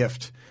a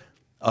gift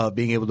of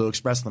being able to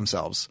express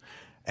themselves,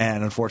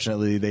 and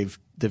unfortunately they've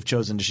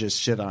chosen to just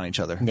shit on each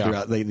other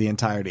throughout the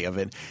entirety of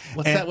it.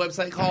 What's that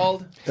website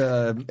called?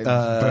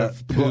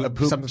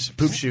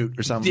 Poop Shoot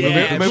or something.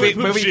 Yeah, movie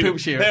Poop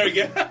Shoot. There we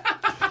go.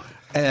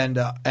 And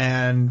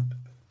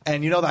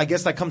I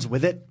guess that comes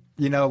with it.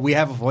 We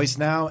have a voice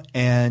now,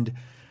 and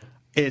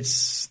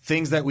it's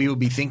things that we would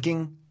be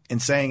thinking and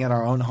saying in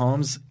our own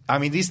homes. I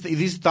mean,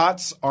 these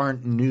thoughts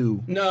aren't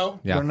new. No.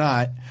 They're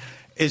not.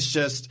 It's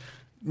just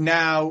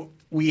now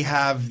we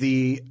have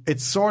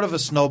it's sort of a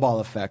snowball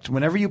effect.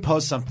 Whenever you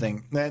post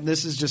something, and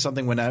this is just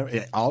something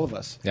all of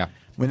us. Yeah.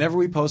 Whenever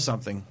we post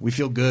something, we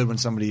feel good when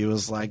somebody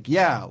was like,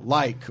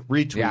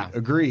 retweet,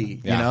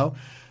 agree,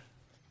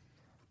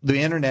 The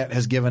internet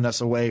has given us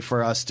a way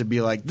for us to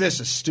be like, this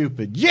is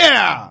stupid.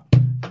 Yeah!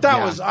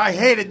 I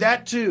hated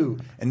that too.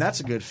 And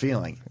that's a good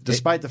feeling,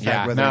 despite the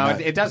fact whether or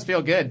not. It does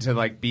feel good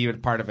to be a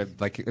part of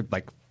it,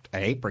 like a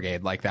hate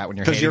brigade like that when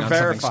you're hating you're on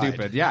verified. something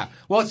stupid. Yeah.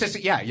 Well, it's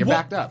just you're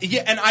backed up.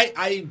 Yeah, and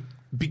I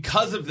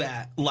because of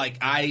that,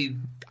 I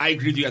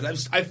agree with you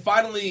guys. I've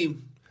finally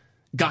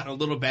gotten a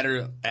little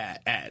better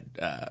at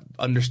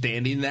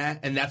understanding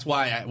that, and that's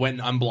why I went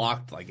and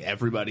unblocked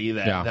everybody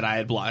that I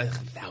had blocked.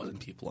 1,000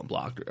 people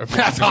unblocked or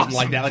something awesome.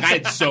 Like that. I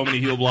had so many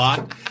people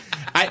blocked.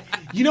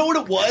 You know what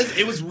it was?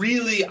 It was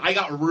really I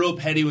got real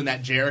petty when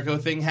that Jericho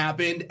thing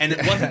happened, and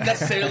it wasn't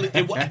necessarily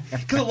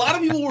because a lot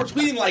of people were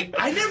tweeting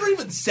I never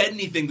even said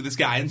anything to this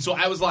guy, and so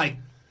I was like,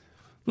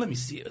 let me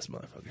see if this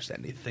motherfucker said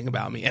anything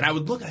about me, and I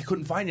would look, I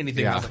couldn't find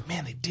anything. And I was like,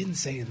 man, they didn't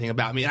say anything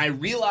about me, and I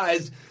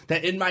realized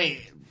that in my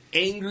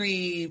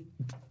angry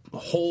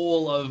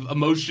hole of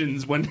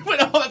emotions when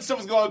all that stuff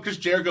was going on with Chris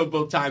Jericho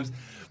both times.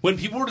 When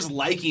people were just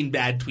liking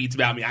bad tweets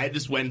about me, I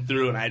just went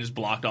through and I just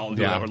blocked all of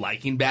them that were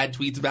liking bad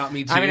tweets about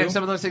me too. I mean,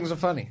 some of those things are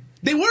funny.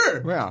 They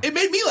were. Yeah. It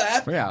made me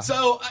laugh. Yeah.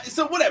 So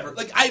whatever.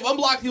 I've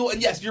unblocked people,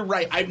 and yes, you're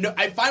right.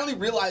 I finally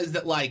realized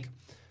that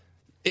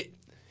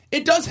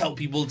it does help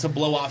people to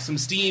blow off some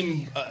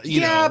steam. But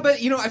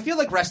I feel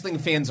like wrestling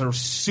fans are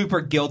super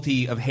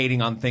guilty of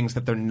hating on things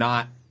that they're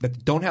not.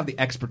 That don't have the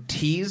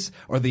expertise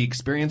or the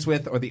experience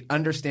with or the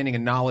understanding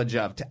and knowledge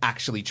of to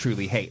actually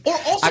truly hate. Or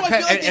also, I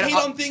feel like they hate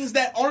on things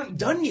that aren't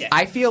done yet.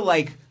 I feel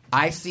like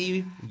I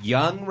see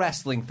young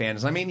wrestling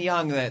fans. I mean,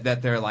 young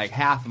that they're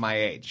half my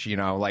age.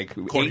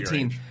 Quarter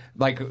 18.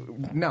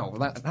 No,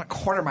 not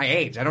quarter my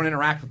age. I don't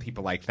interact with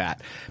people like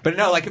that. But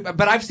no,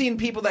 but I've seen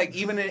people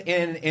even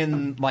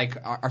in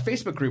our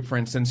Facebook group, for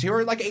instance, who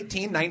are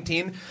 18,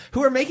 19,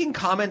 who are making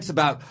comments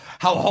about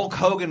how Hulk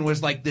Hogan was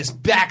this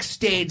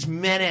backstage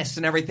menace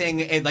and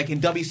everything, in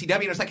WCW.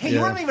 And it's hey, you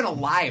weren't even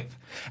alive.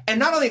 And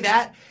not only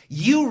that,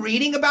 you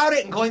reading about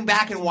it and going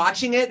back and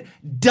watching it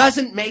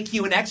doesn't make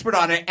you an expert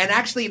on it, and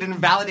actually it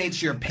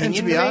invalidates your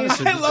opinion. And to be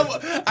honest, I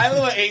love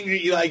how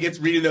angry Eli gets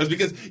reading those,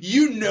 because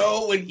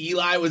when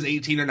Eli was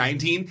 18 or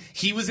 19,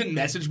 he was in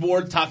message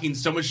boards talking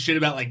so much shit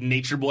about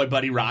Nature Boy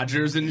Buddy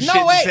Rogers and shit.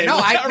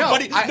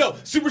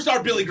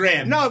 Superstar Billy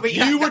Graham. No, but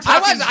you were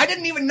talking. I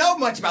didn't even know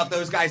much about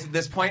those guys at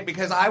this point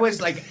because I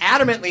was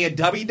adamantly a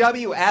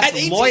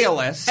WWF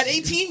loyalist. At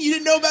 18, you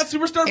didn't know about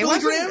Superstar Billy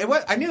Graham?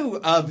 I knew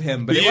of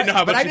him, but you didn't know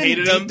how much I you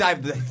hated didn't him? deep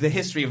dive the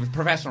history of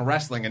professional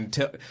wrestling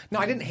until. No,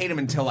 I didn't hate him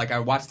until I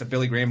watched the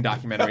Billy Graham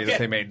documentary that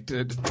they made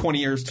 20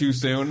 years too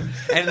soon,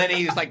 and then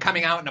he's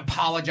coming out and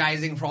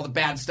apologizing for all the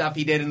bad stuff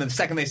he did, and the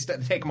second they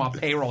take him off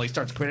payroll, he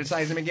starts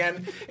criticizing him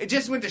again. It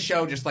just went to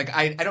show,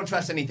 I don't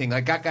trust anything.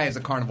 That guy is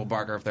a carnival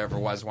barker if there ever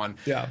was one.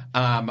 Yeah.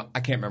 I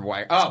can't remember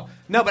why. Oh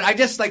no, but I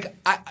just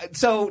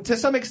so to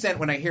some extent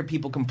when I hear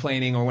people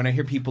complaining or when I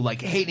hear people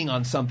hating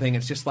on something,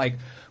 it's just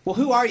well,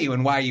 who are you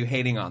and why are you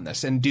hating on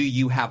this? And do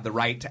you have the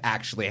right to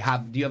actually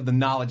do you have the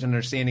knowledge and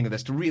understanding of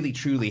this to really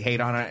truly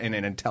hate on it in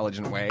an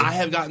intelligent way? I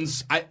have gotten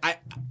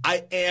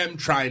I am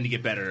trying to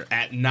get better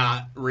at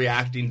not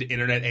reacting to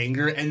internet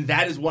anger, and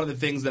that is one of the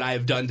things that I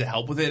have done to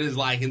help with it is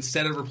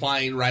instead of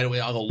replying right away,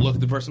 I'll go look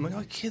at the person.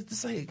 I'm kid,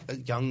 this is a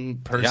young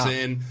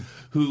person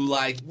who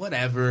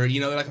whatever,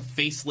 they're a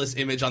faceless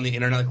image on the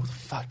internet. What the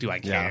fuck do I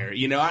care?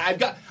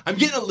 Yeah. I'm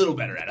getting a little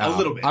better at it, a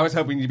little bit. I was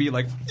hoping you'd be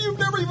you've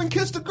never even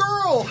kissed a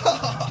girl.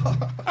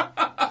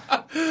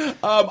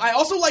 I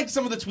also liked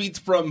some of the tweets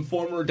from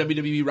former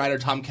WWE writer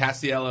Tom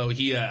Castiello.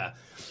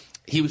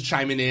 He was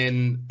chiming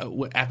in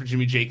after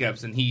Jimmy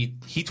Jacobs, and he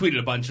tweeted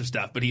a bunch of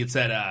stuff, but he had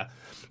said,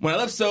 when I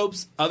left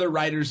Soaps, other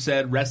writers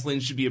said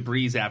wrestling should be a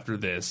breeze after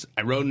this.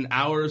 I wrote an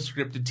hour of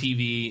scripted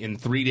TV in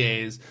 3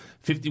 days,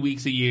 50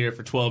 weeks a year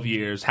for 12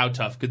 years. How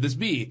tough could this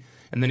be?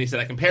 And then he said,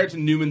 I compare it to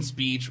Newman's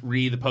speech,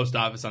 re the post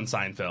office on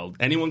Seinfeld.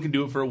 Anyone can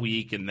do it for a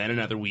week and then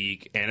another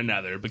week and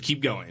another, but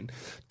keep going.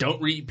 Don't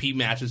repeat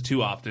matches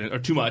too often or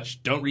too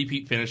much. Don't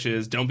repeat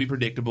finishes. Don't be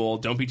predictable.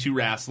 Don't be too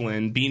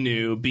wrestling. Be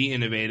new. Be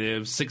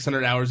innovative.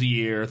 600 hours a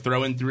year.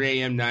 Throw in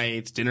 3 a.m.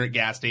 nights, dinner at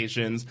gas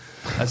stations,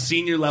 a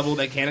senior level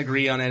that can't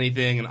agree on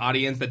anything, an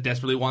audience that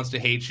desperately wants to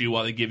hate you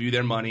while they give you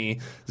their money,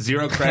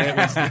 zero credit.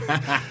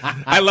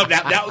 I love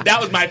that.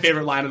 That was my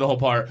favorite line of the whole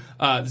part.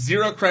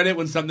 Zero credit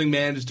when something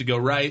manages to go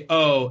right.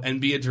 Oh, and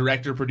be a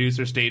director,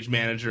 producer, stage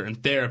manager,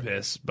 and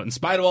therapist. But in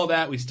spite of all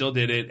that, we still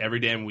did it every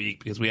damn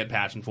week because we had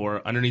passion for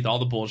it. Underneath all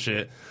the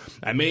bullshit,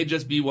 I may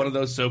just be one of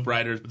those soap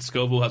writers, but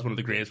Scoville has one of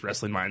the greatest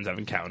wrestling minds I've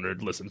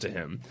encountered. Listen to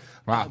him.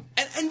 Wow.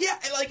 And yeah,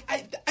 like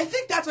I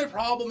think that's my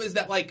problem is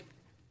that like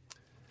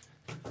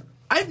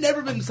I've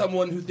never been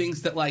someone who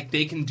thinks that like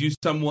they can do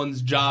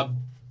someone's job.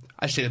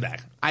 I shake it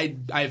back. I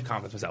have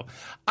confidence in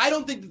myself. I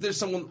don't think that there's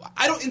someone.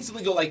 I don't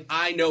instantly go like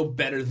I know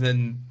better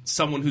than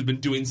someone who's been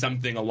doing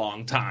something a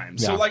long time.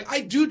 So like I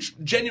do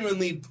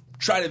genuinely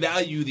try to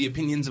value the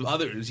opinions of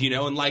others, you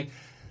know, and like.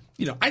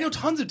 You know, I know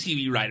tons of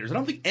TV writers. I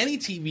don't think any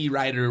TV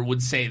writer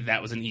would say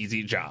that was an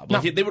easy job.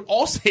 Like, they would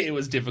all say it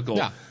was difficult.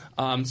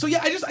 Yeah. So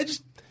yeah, I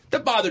just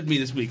that bothered me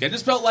this week. I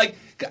just felt like,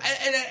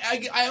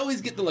 and I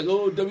always get the like,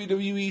 oh,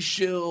 WWE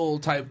shill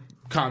type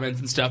comments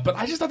and stuff, but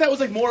I just thought that was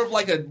like more of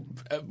like a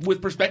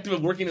with perspective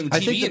of working in the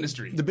TV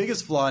industry. The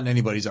biggest flaw in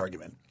anybody's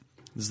argument.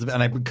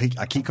 And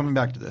I keep coming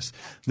back to this.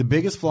 The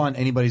biggest flaw in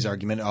anybody's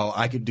argument, oh,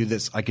 I could do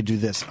this, I could do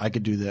this, I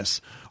could do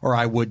this, or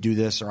I would do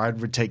this, or I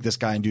would take this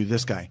guy and do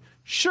this guy.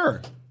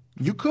 Sure.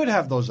 You could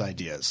have those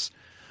ideas,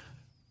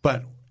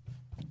 but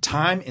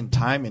time and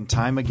time and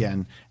time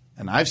again,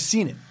 and I've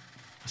seen it,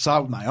 I saw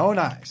it with my own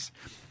eyes,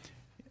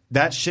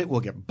 that shit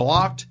will get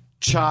blocked,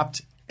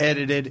 chopped,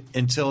 edited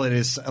until it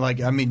is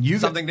like, I mean,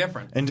 something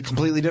different and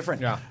completely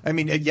different. Yeah. I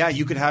mean, yeah,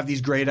 you could have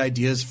these great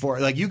ideas for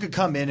like you could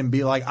come in and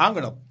be like, I'm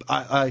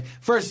gonna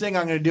first thing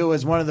I'm gonna do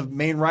as one of the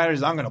main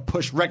writers, I'm gonna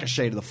push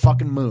Ricochet to the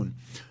fucking moon.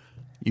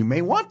 You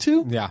may want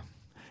to, yeah,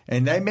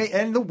 and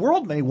the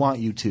world may want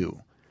you to.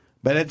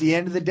 But at the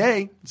end of the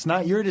day, it's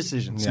not your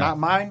decision. It's not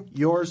mine,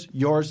 yours,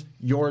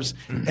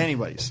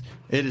 anybody's.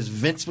 It is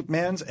Vince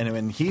McMahon's, and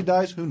when he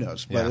dies, who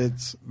knows? But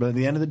at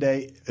the end of the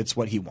day, it's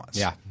what he wants.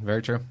 Yeah,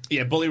 very true.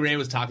 Yeah, Bully Ray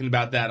was talking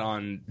about that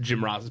on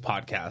Jim Ross's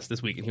podcast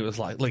this week, and he was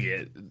like, look,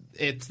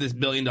 it's this $1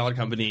 billion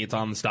company. It's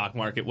on the stock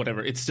market,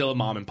 whatever. It's still a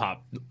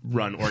mom-and-pop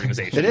run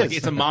organization. It is. Like,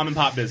 it's a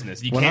mom-and-pop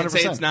business. You 100%. Can't say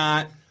it's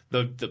not.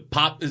 The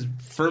pop is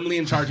firmly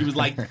in charge. He was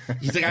like,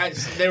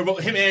 they were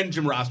both, him and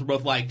Jim Ross were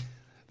both like,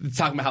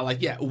 talking about how,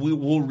 like, yeah,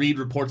 we'll read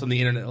reports on the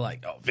internet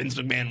like, oh, Vince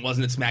McMahon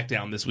wasn't at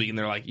SmackDown this week. And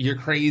they're like, you're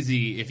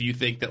crazy if you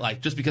think that,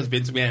 like, just because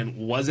Vince McMahon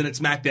wasn't at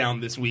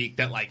SmackDown this week,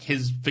 that, like,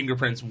 his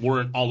fingerprints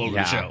weren't all over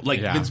the show. Like,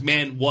 Vince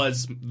McMahon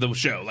was the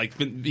show. Like,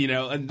 you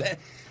know, and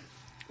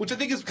which I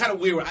think is kind of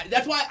weird.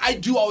 That's why I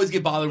do always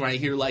get bothered when I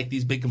hear, like,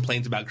 these big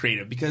complaints about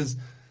creative. Because,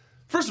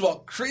 first of all,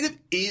 creative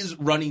is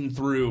running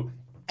through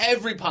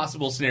every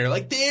possible scenario.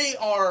 Like, they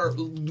are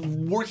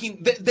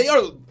working, they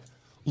are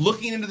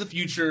looking into the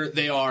future.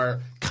 They are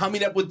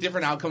coming up with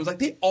different outcomes. Like,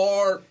 they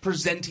are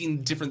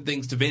presenting different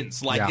things to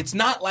Vince. Like, it's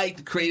not like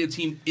the creative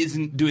team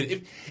isn't doing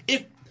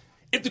it.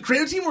 If the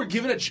creative team were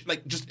given if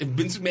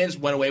Vince McMahon just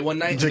went away one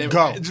night and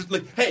go. Just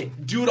like, hey,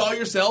 do it all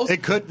yourselves.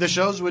 The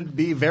shows would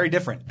be very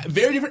different.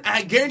 Very different.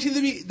 I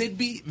guarantee they'd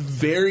be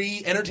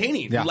very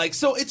entertaining. Yeah. Like,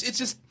 so it's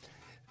just,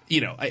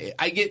 you know, I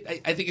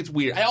think it's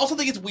weird. I also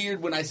think it's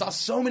weird when I saw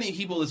so many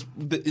people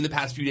in the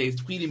past few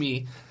days tweeting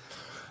me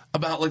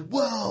about, like,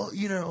 well,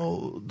 you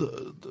know,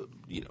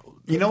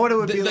 you know what it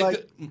would be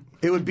like?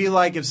 It would be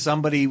like if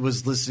somebody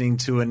was listening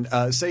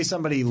to say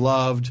somebody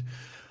loved,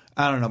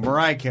 I don't know,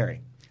 Mariah Carey.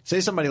 Say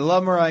somebody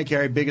loved Mariah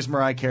Carey, biggest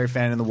Mariah Carey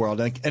fan in the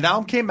world, and an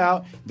album came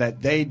out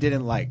that they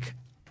didn't like.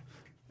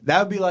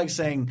 That would be like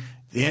saying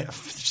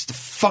just the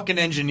fucking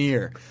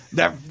engineer,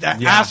 that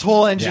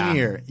asshole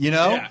engineer. You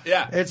know,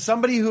 It's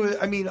somebody who,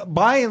 I mean,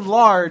 by and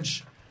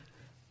large,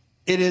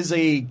 it is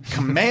a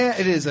command.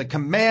 It is a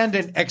command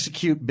and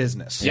execute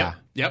business. Yeah.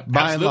 Yep.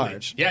 By absolutely. and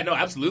large. Yeah. No.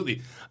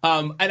 Absolutely.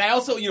 And I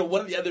also, you know,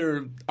 one of the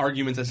other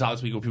arguments I saw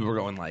this week where people were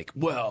going like,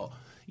 well,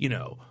 you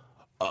know,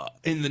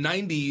 in the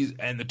 90s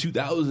and the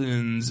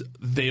 2000s,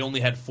 they only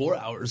had 4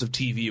 hours of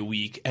TV a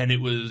week, and it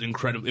was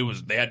incredible.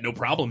 They had no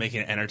problem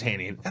making it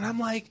entertaining. And I'm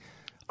like,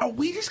 are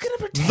we just going to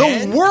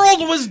pretend the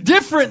world was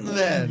different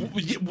then?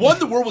 One,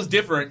 the world was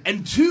different,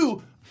 and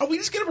two, are we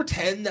just going to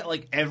pretend that,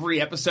 like,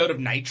 every episode of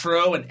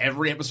Nitro and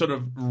every episode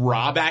of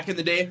Raw back in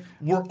the day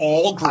were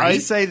all great? I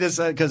say this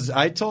because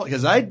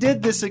I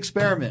did this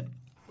experiment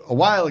a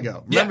while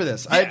ago. Remember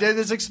this? Yeah. I did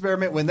this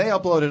experiment when they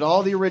uploaded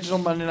all the original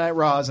Monday Night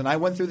Raws, and I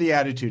went through the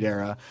Attitude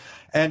Era,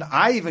 and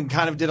I even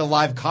kind of did a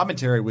live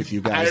commentary with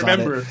you guys. I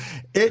remember. On it.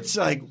 It's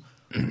like,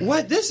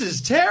 what? This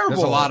is terrible.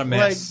 There's a lot of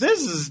myths. Like,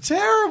 this is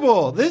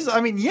terrible. There's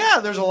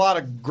a lot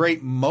of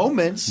great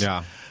moments.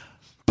 Yeah.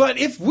 But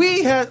if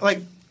we had,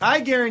 like, I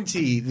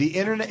guarantee the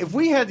internet. If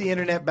we had the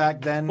internet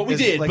back then, well, we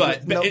did, like,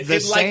 but the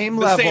same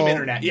the level, same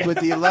internet, with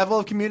the level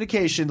of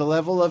communication, the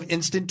level of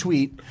instant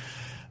tweet.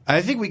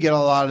 I think we get a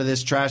lot of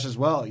this trash as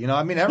well. You know,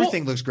 I mean,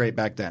 everything looks great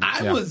back then.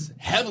 I was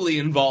heavily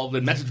involved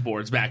in message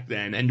boards back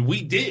then, and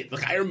we did.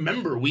 Like, I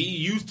remember we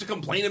used to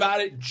complain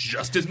about it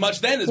just as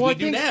much then as we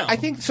do now. I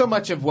think so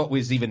much of what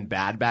was even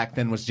bad back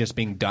then was just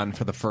being done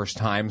for the first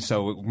time,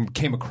 so it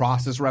came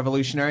across as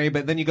revolutionary.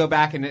 But then you go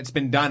back and it's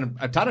been done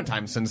a ton of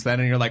times since then,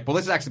 and you're like, well,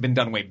 this has actually been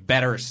done way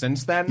better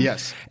since then.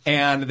 Yes.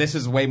 And this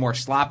is way more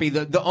sloppy.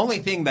 The only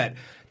thing that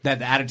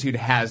the Attitude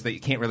has that you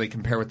can't really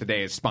compare with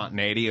today is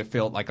spontaneity. It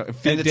felt like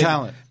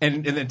talent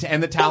and the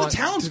talent. Well, the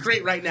talent's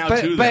great right now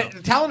too.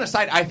 But talent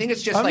aside, I think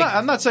it's just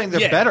I'm not saying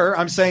they're better.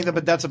 I'm saying that,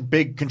 but that's a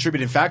big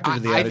contributing factor to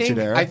the Attitude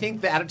Era. I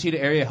think the Attitude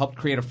Era helped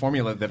create a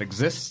formula that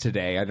exists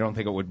today. I don't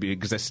think it would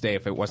exist today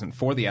if it wasn't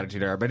for the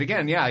Attitude Era. But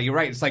again, yeah, you're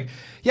right. It's like,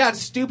 yeah, it's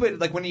stupid.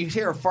 Like when you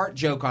hear a fart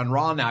joke on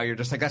Raw now, you're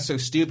just like, that's so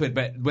stupid.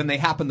 But when they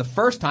happened the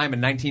first time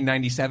in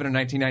 1997 or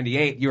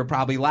 1998, you were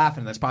probably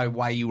laughing. That's probably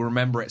why you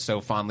remember it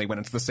so fondly when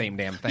it's the same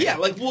damn thing. Yeah,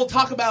 like we'll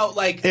talk about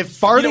like if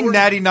farting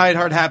Natty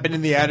Neidhart happened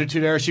in the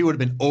Attitude Era, she would have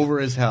been over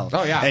as hell.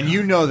 Oh yeah, and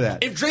you know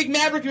that. If Drake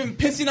Maverick had been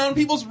pissing on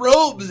people's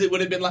robes, it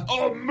would have been like,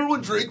 oh, remember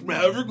when Drake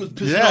Maverick was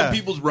pissing on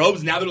people's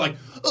robes? Now they're like,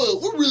 oh,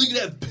 we're really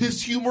gonna have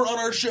piss humor on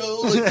our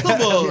show. Like,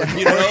 come on,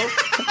 you know.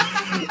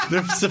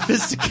 The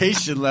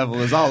sophistication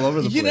level is all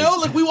over the place. You know,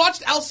 like we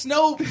watched Al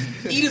Snow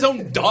eat his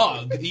own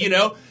dog. You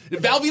know,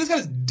 Val Venus got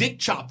his dick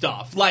chopped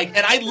off. Like,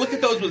 and I look at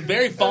those with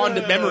very fond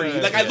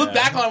memory. Like I look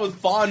back on it with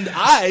fond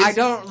eyes. I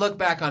don't look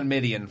back on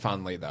Midian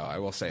fondly, though. I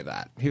will say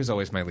that he was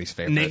always my least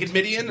favorite. Naked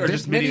Midian, or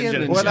just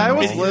Midian? When I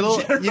was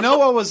little, you know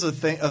what was the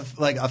thing of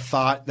like a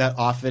thought that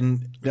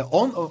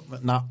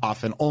not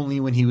often, only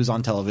when he was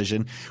on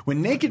television.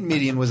 When Naked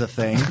Midian was a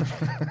thing.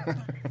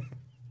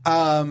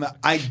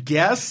 I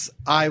guess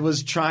I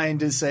was trying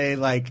to say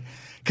like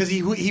because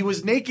he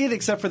was naked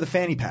except for the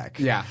fanny pack.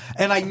 Yeah,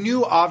 and I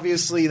knew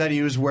obviously that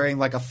he was wearing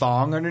like a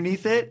thong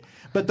underneath it,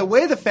 but the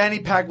way the fanny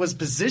pack was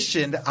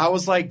positioned, I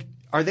was like,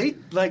 are they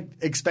like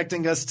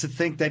expecting us to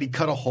think that he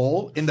cut a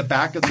hole in the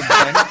back of the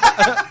fanny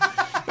pack?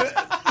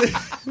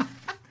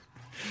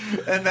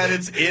 And that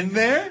it's in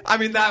there? I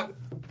mean that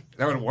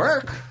would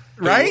work.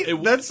 Right?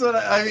 That's what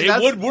I mean.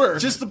 It would work.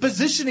 Just the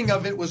positioning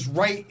of it was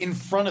right in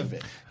front of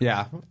it.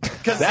 Yeah.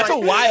 That's like, a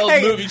wild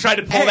move. You tried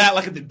to pull that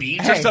like at the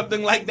beach or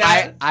something like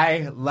that.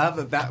 I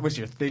love that was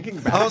your thinking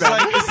back. I was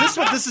like, is this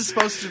what this is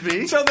supposed to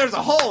be? So there's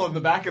a hole in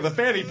the back of the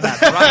fanny pack,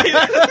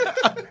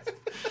 right?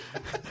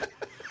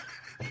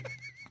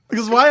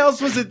 Because why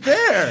else was it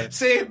there?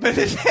 See, but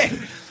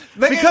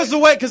because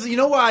you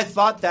know why I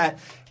thought that?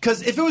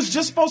 Because if it was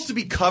just supposed to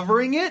be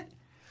covering it,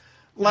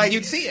 like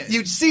you'd see it.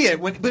 You'd see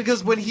it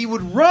because when he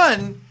would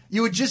run,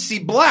 you would just see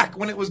black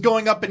when it was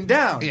going up and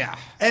down. Yeah.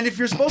 And if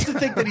you're supposed to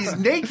think that he's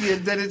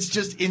naked, then it's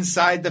just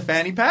inside the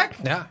fanny pack.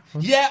 Yeah.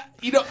 Yeah.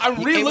 You know,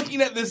 I'm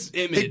re-looking at this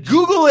image.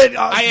 Google it.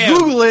 I am.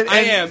 Google it. I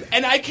am.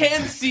 And I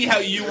can see how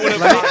you would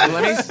have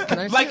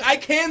thought. I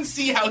can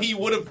see how he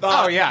would have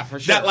thought. Oh, yeah, for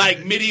sure. That,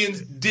 like,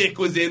 Midian's dick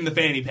was in the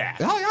fanny pack.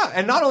 Oh, yeah.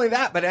 And not only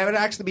that, but it would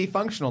actually be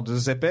functional to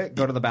zip it,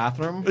 go to the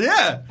bathroom.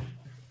 Yeah.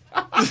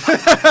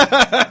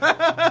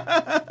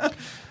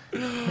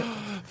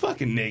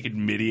 Fucking Naked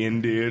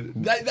Midian,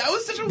 dude. That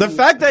was such a... The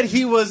fact that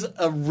he was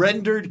a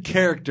rendered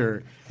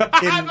character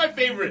in my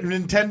favorite.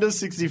 Nintendo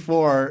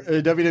 64,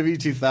 WWE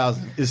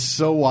 2000 is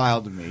so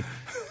wild to me.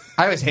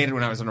 I always hated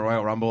when I was in a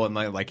Royal Rumble and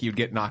like you'd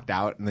get knocked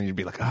out and then you'd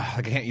be like, oh,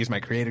 I can't use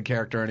my created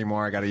character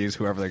anymore. I got to use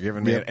whoever they're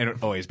giving me. And it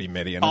would always be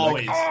Midian.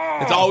 Always. Like, oh.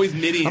 It's always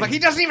Midian. I'm like, he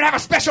doesn't even have a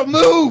special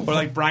move. Or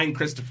like Brian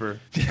Christopher.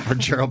 Or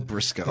Gerald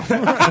Briscoe.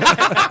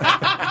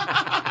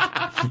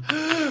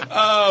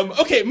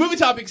 Okay, movie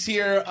topics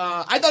here.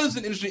 I thought it was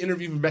an interesting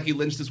interview from Becky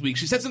Lynch this week.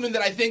 She said something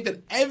that I think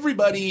that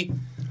everybody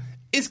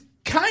is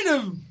kind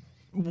of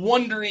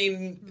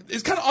wondering,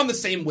 is kind of on the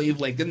same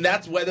wavelength, and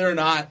that's whether or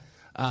not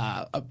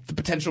the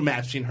potential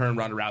match between her and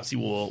Ronda Rousey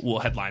will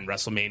headline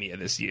WrestleMania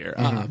this year.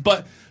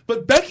 But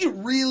Becky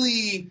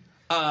really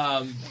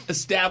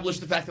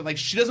established the fact that like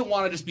she doesn't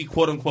want to just be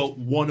quote unquote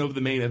one of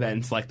the main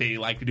events like they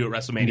like to do at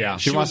WrestleMania. Yeah,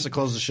 she wants to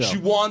close the show. She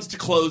wants to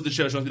close the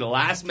show. She wants to be the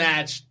last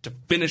match to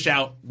finish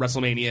out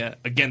WrestleMania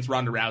against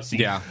Ronda Rousey.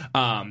 Yeah.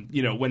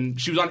 You know, when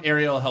she was on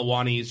Ariel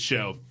Helwani's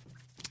show,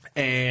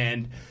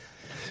 and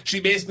she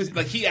basically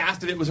like he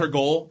asked if it was her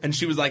goal, and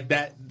she was like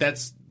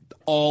that's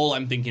all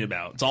I'm thinking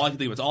about. It's all I can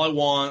think about. It's all I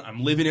want.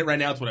 I'm living it right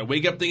now. It's what I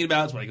wake up thinking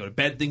about. It's what I go to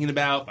bed thinking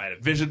about. If I had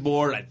a vision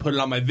board, I'd put it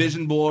on my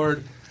vision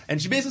board.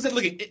 And she basically said,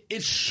 look,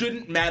 it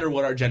shouldn't matter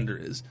what our gender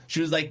is.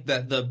 She was like,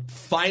 the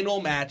final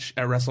match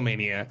at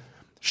WrestleMania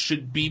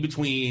should be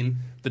between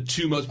the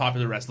two most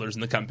popular wrestlers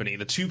in the company,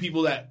 the two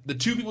people that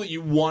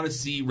you want to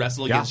see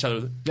wrestle against each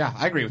other. Yeah,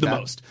 I agree with the that.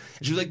 most.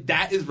 And she was like,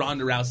 that is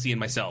Ronda Rousey and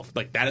myself.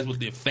 Like that is what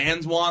the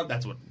fans want.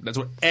 That's what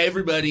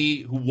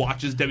everybody who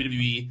watches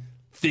WWE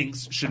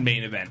thinks should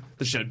main event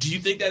the show. Do you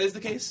think that is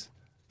the case?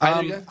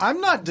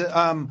 I'm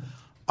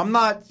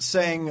not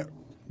saying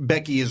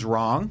Becky is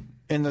wrong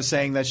in the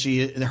saying that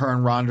her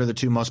and Ronda are the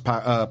two most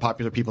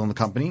popular people in the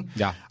company.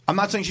 Yeah. I'm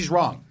not saying she's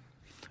wrong.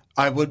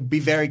 I would be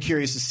very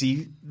curious to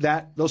see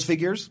those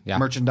figures,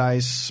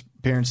 merchandise,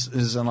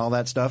 appearances, and all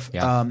that stuff.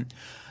 Yeah.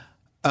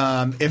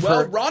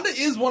 Ronda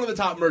is one of the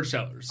top merch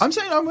sellers. I'm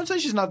going to say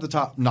she's not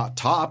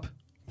top,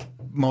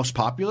 most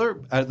popular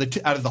out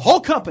of the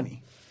whole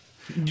company.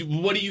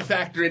 What do you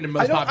factor into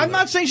most popular? I'm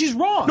not saying she's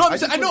wrong. No,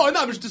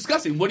 I'm just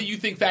discussing. What do you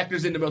think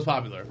factors into most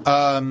popular?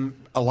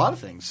 A lot of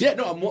things. Yeah,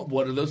 no.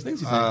 What are those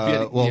things? You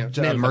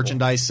think?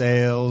 Merchandise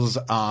sales,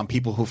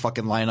 people who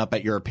fucking line up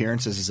at your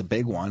appearances is a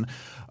big one.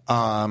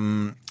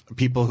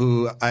 People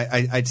who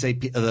I'd say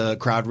the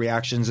crowd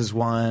reactions is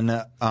one.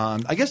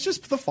 I guess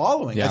just the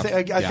following. Yeah.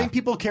 I think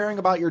people caring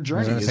about your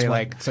journey. I was is say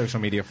like social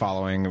media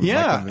following.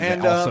 Yeah,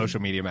 and all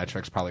social media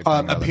metrics probably.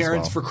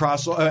 Appearance for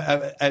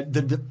crossover.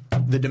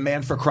 The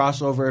demand for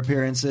crossover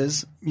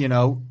appearances. You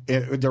know,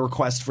 the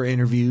request for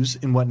interviews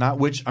and whatnot,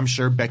 which I'm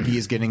sure Becky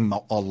is getting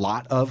a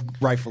lot of,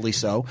 rightfully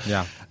so.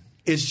 Yeah.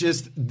 It's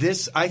just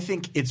this. I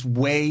think it's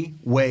way,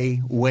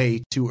 way,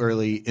 way too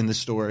early in the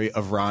story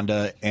of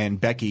Ronda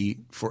and Becky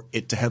for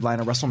it to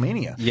headline a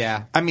WrestleMania.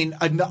 Yeah, I mean,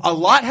 a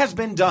lot has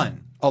been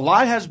done.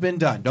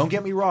 Don't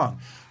get me wrong,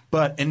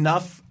 but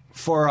enough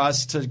for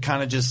us to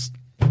kind of just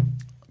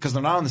because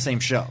they're not on the same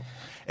show.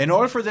 In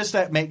order for this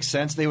to make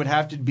sense, they would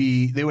have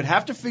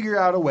to figure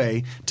out a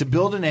way to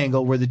build an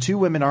angle where the two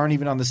women aren't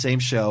even on the same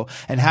show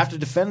and have to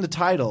defend the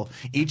title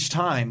each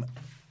time.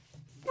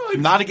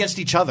 Not against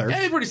each other. Yeah,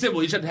 it's pretty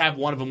simple. You should have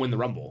one of them win the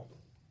Rumble.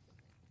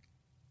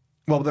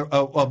 Well,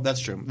 that's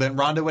true. Then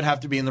Ronda would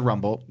have to be in the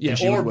Rumble. Yeah,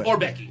 or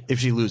Becky. If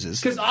she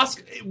loses. Because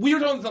we were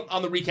talking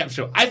on the recap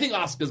show, I think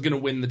Asuka's going to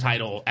win the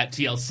title at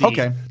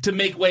TLC to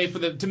make way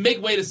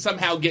to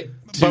somehow get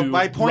to But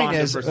my point Ronda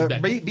is, versus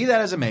Becky. be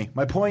that as it may,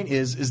 my point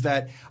is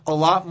that a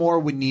lot more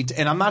would need to,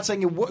 and I'm not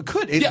saying it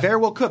could, it very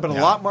well could, but a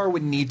lot more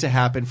would need to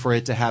happen for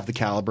it to have the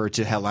caliber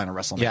to headline a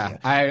WrestleMania.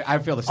 Yeah, I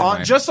feel the same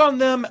way. Just on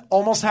them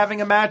almost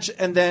having a match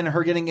and then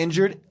her getting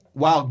injured,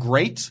 while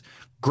great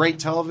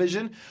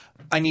television,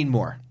 I need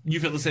more. You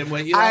feel the same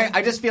way? Eli?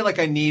 I just feel like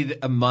I need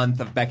a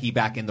month of Becky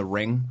back in the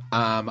ring.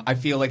 I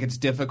feel like it's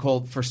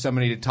difficult for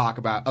somebody to talk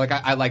about. Like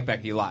I like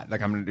Becky a lot.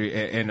 Like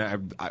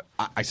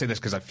I say this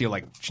because I feel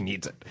like she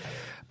needs it.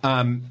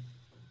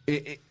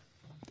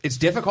 It's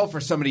difficult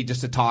for somebody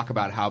just to talk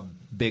about how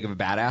big of a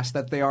badass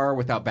that they are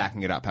without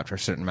backing it up after a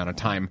certain amount of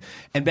time.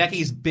 And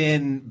Becky's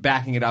been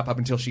backing it up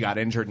until she got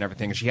injured and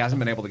everything, and she hasn't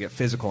been able to get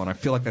physical, and I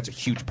feel like that's a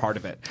huge part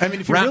of it. I mean,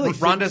 if you really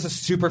Ronda's a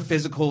super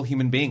physical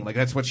human being. Like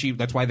that's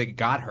why they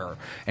got her.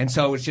 And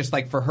so it's just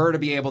like for her to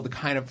be able to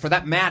kind of, for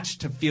that match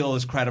to feel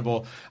as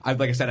credible,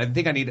 like I said, I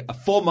think I need a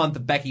full month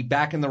of Becky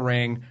back in the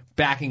ring,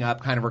 backing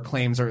up kind of her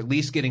claims, or at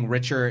least getting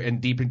richer and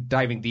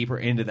diving deeper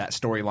into that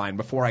storyline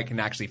before I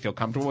can actually feel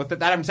comfortable with it.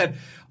 That having said,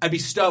 I'd be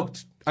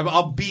stoked.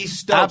 I'll be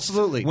stoked.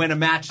 Absolutely. When a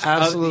match,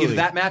 either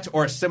that match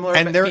or a similar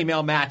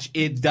female match,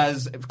 it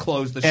does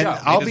close the show. And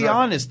I'll be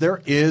honest,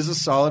 there is a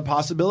solid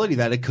possibility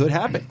that it could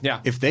happen.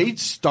 Yeah. If they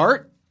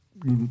start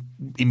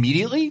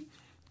immediately,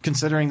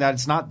 considering that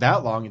it's not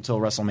that long until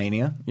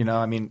WrestleMania,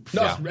 I mean.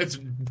 No, it's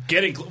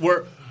getting.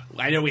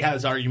 I know we have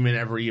this argument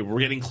every year.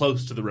 We're getting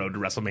close to the road to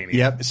WrestleMania.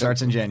 Yep, it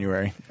starts in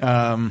January. It's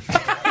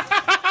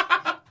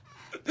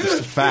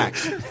a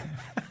fact.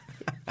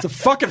 It's a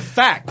fucking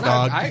fact,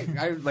 dog.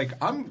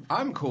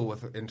 I'm cool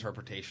with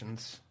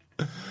interpretations.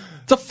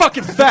 It's a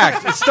fucking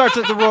fact. It starts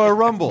at the Royal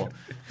Rumble.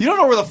 You don't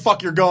know where the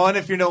fuck you're going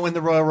if you know in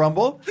the Royal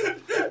Rumble.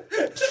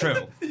 It's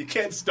true. You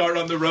can't start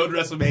on the road to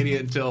WrestleMania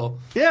until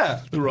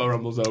the Royal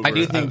Rumble's over. I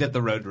do think that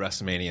the road to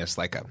WrestleMania is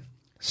like a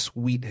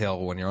sweet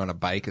hill when you're on a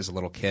bike as a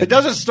little kid. It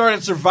doesn't start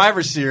at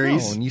Survivor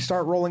Series. No, and you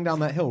start rolling down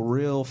that hill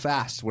real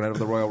fast whenever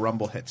the Royal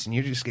Rumble hits, and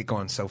you just get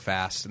going so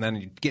fast, and then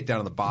you get down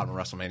to the bottom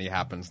when WrestleMania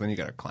happens, then you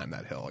got to climb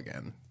that hill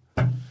again.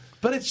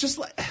 But it's just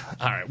like,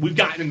 all right, we've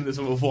gotten into this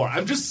one before.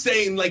 I'm just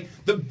saying, like,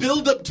 the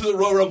build-up to the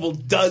Royal Rumble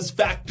does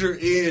factor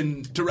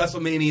in to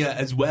WrestleMania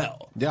as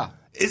well. Yeah.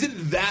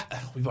 Isn't that...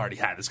 We've already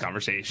had this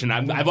conversation.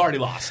 I've already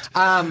lost.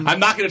 I'm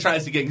not going to try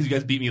this again because you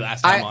guys beat me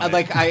last time on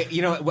it.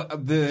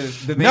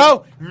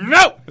 No! I'm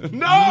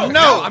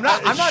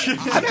not.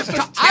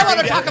 I want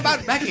to talk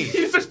about Becky.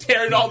 He's just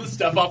tearing all this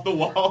stuff off the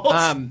walls.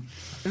 I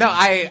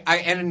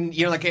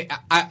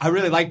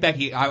really like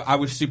Becky. I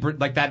was super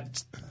like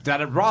that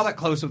Raw that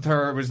close with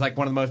her was like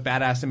one of the most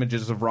badass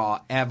images of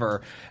Raw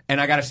ever. And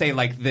I gotta say,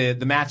 like the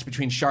match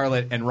between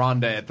Charlotte and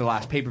Ronda at the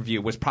last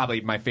pay-per-view was probably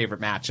my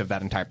favorite match of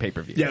that entire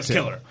pay-per-view. Yeah, it's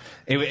killer.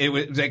 It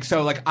was like,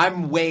 so like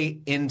I'm way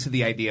into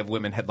the idea of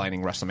women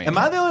headlining WrestleMania. Am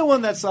I the only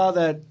one that saw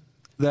that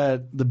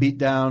the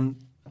beatdown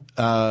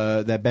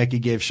that Becky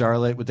gave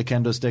Charlotte with the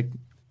kendo stick?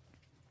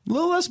 A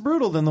little less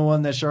brutal than the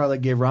one that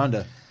Charlotte gave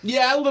Ronda.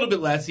 Yeah, a little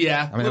bit less,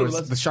 yeah. I mean,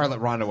 the Charlotte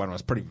Ronda one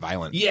was pretty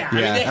violent. Yeah, I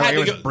mean,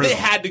 they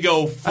had to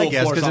go full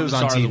force because it was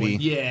on Charlotte TV.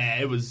 one. Yeah,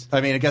 it was. I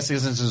mean, I guess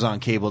since it was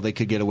on cable, they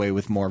could get away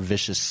with more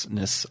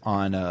viciousness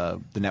on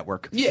the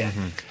network. Yeah.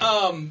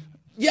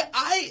 Yeah,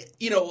 I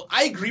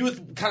agree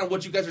with kind of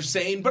what you guys are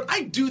saying, but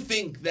I do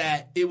think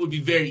that it would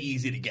be very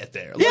easy to get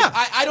there. Like, Yeah,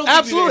 I don't think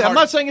absolutely. I'm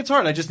not saying it's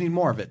hard. I just need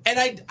more of it.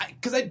 And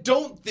because I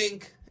don't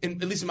think, at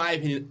least in my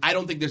opinion, I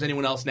don't think there's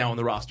anyone else now on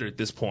the roster at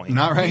this point.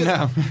 Not right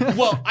now.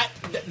 Well,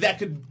 that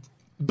could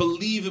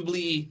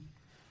believably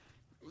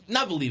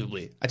not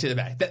believably, I take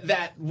that back.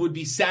 That would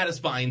be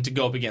satisfying to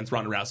go up against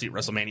Ronda Rousey at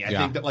WrestleMania. I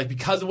think that like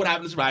because of what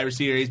happened in Survivor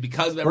Series,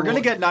 because of we're going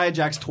to get Nia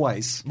Jax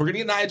twice. We're going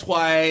to get Nia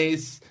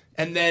twice,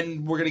 and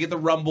then we're going to get the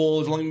Rumble.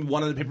 There's only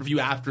one other pay-per-view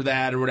after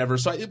that or whatever.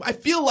 So I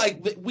feel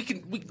like we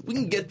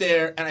can get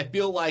there, and I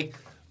feel like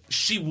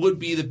she would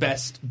be the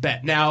best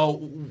bet.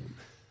 Now,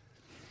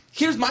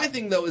 here's my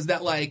thing though: is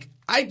that like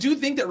I do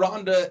think that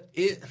Ronda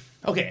is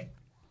okay.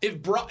 If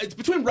it's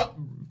between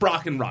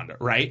Brock and Ronda,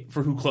 right?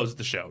 For who closes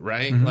the show,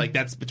 right? Mm-hmm. Like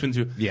that's between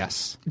the two.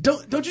 Yes.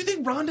 Don't you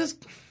think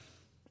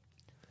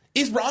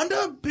is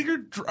Ronda a bigger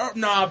draw?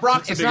 Nah,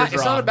 Brock's a bigger draw.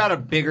 It's not about a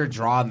bigger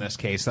draw in this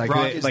case. Like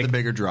Brock is the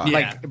bigger draw.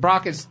 Yeah. Like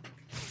Brock's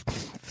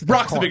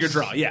the bigger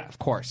draw. Yeah, of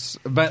course.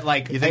 But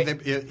like, you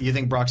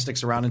think Brock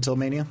sticks around until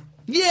Mania?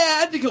 Yeah,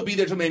 I think he'll be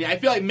there till Mania. I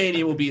feel like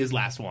Mania will be his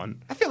last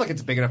one. I feel like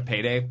it's a big enough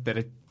payday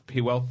that he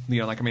will.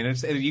 You know, like I mean,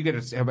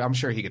 I'm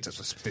sure he gets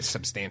a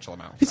substantial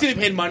amount. He's getting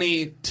paid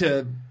money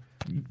to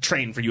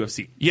train for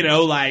UFC. You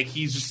know, like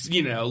he's just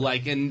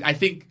like, and I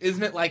think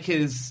isn't it like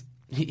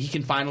he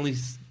can finally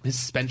his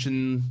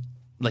suspension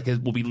like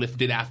will be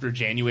lifted after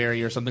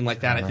January or something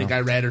like that. I think I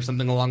read or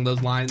something along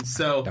those lines.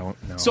 So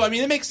don't know. So I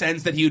mean, it makes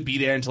sense that he would be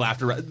there until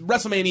after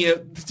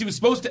WrestleMania. He was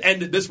supposed to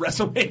end at this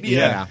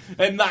WrestleMania,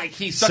 and like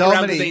he stuck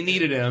around because they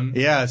needed him.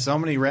 Yeah, so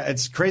many.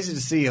 It's crazy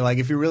to see. Like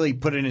if you really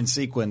put it in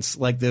sequence,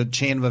 like the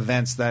chain of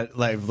events that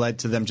like led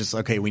to them just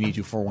okay, we need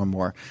you for one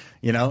more.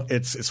 You know,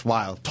 it's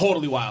wild.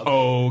 Totally wild.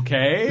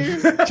 Okay.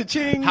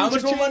 Cha-ching, how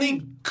much more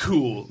money?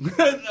 Cool.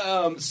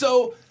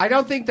 So I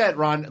don't think that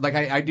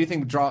I do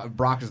think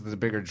Brock is the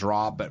bigger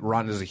draw, but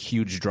Ronda's a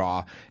huge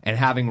draw. And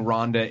having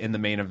Ronda in the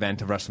main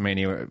event of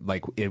WrestleMania,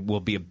 like it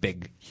will be a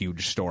big,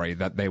 huge story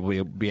that they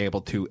will be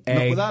able to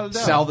A,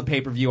 sell the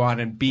pay-per-view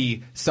on, and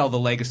B, sell the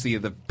legacy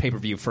of the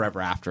pay-per-view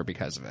forever after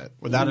because of it.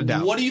 Without a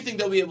doubt. What do you think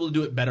they'll be able to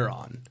do it better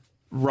on?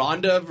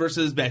 Ronda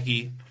versus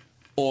Becky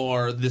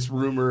or this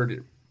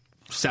rumored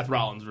Seth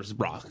Rollins versus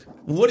Brock?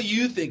 What do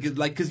you think?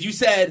 Like, because you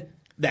said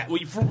that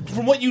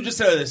from what you just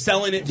said, they're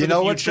selling it for the future. You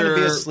know what's going to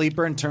be a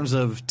sleeper in terms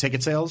of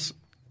ticket sales,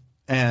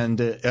 and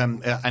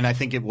I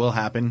think it will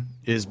happen,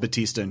 is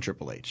Batista and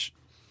Triple H.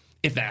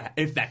 If that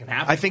can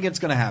happen, I think it's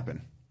going to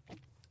happen.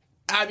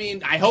 I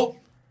mean, I hope.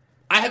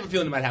 I have a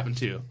feeling it might happen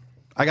too.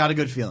 I got a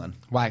good feeling.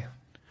 Why?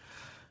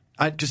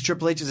 Because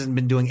Triple H hasn't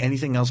been doing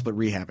anything else but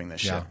rehabbing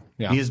this shit.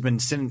 Yeah. He has been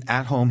sitting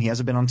at home. He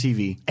hasn't been on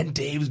TV. And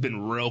Dave's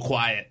been real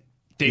quiet.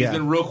 Dave's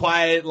been real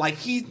quiet. Like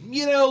he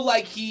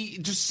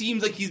just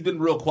seems like he's been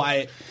real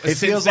quiet. It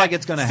feels like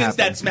it's going to happen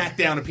since that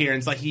SmackDown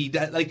appearance. Like he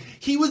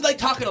was like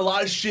talking a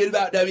lot of shit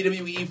about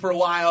WWE for a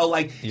while.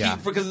 Like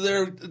because of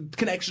their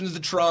connections to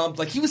Trump.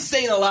 Like he was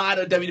saying a lot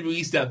of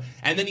WWE stuff,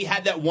 and then he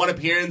had that one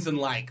appearance, and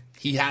like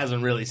he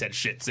hasn't really said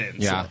shit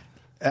since. Yeah,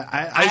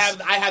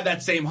 I have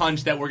that same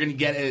hunch that we're going to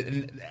get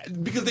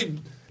it because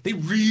they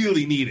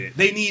really need it.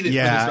 They need it.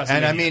 Yeah, for this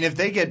and I mean, if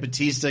they get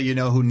Batista,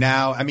 who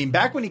now, I mean,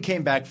 back when he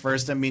came back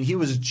first, I mean, he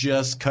was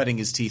just cutting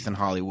his teeth in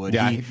Hollywood.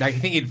 Yeah, I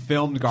think he'd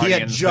filmed Guardians. He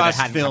had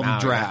just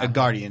filmed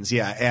Guardians,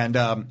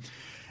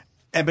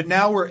 but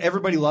now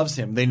everybody loves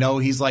him. They know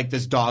he's like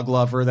this dog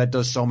lover that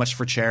does so much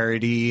for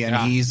charity, and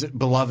he's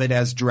beloved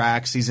as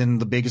Drax. He's in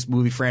the biggest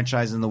movie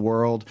franchise in the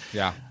world.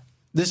 Yeah.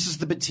 This is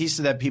the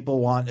Batista that people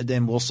want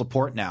and will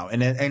support now.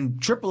 And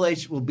Triple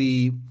H will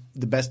be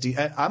the best.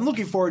 I'm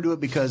looking forward to it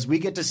because we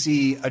get to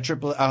see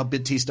a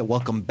Batista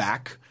welcome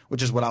back,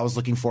 which is what I was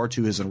looking forward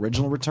to, his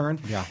original return.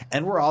 Yeah.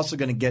 And we're also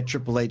going to get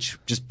Triple H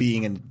just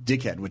being a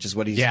dickhead, which is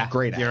what he's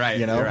great at. You're right.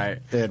 You're right.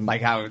 And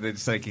like how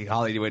it's like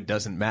Hollywood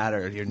doesn't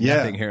matter. You're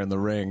nothing here in the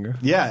ring.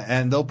 Yeah,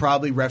 and they'll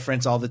probably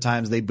reference all the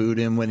times they booed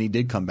him when he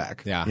did come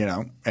back.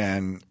 Yeah.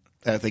 And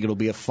I think it'll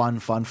be a fun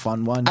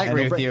one. I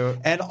agree with you.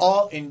 And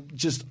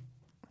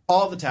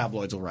all the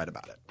tabloids will write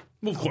about it.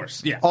 Of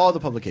course, yeah. All the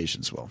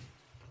publications will.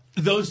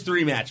 Those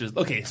three matches.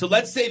 Okay, so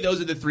let's say those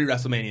are the three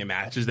WrestleMania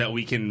matches that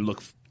we can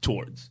look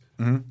towards.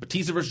 Mm-hmm.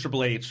 Batista versus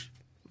Triple H,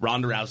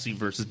 Ronda Rousey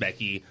versus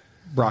Becky,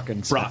 Brock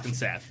and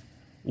Seth.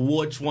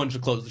 Which one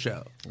should close the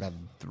show?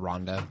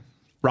 Ronda.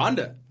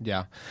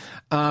 Yeah.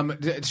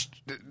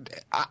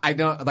 I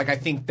don't like. I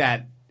think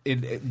that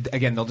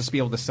again they'll just be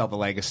able to sell the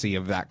legacy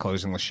of that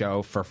closing the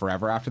show for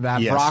forever after that.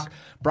 Yes.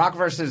 Brock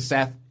versus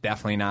Seth,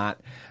 definitely not.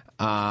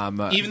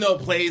 Even though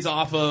it plays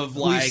off of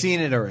like we've seen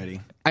it already.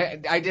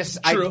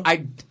 True.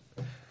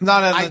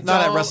 Not at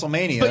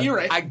WrestleMania. But you're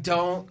right. I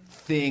don't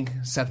think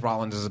Seth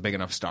Rollins is a big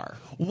enough star.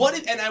 We were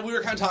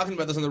kind of talking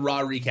about this on the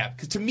Raw recap,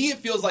 because to me it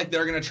feels like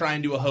they're going to try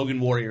and do a Hogan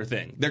Warrior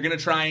thing. They're going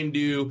to try and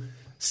do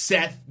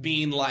Seth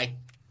being like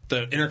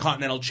the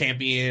Intercontinental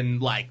Champion,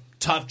 like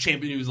tough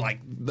champion who's like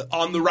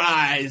on the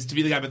rise to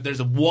be the guy, but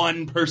there's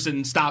one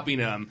person stopping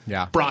him,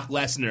 Brock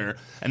Lesnar,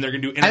 and they're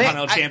going to do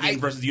Intercontinental Champion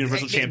versus the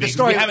Universal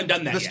Champion. We haven't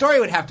done that yet. The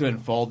story would have to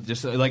unfold.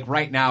 Just like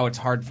right now, it's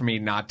hard for me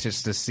not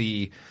just to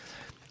see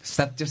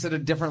Seth just at a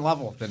different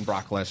level than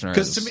Brock Lesnar.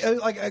 Because to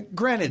me,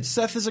 granted,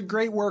 Seth is a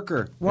great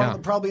worker,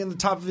 probably in the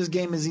top of his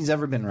game as he's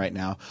ever been right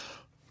now.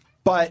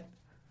 But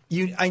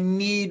I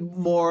need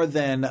more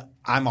than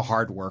I'm a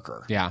hard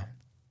worker. Yeah.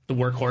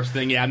 The workhorse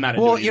thing, I'm not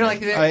into Well, it you know,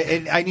 either.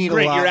 like I need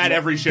Great, a lot. you're at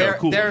every show.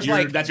 Cool. There's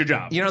That's your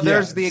job. You know,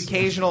 there's Yeah. the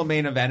occasional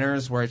main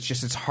eventers where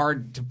it's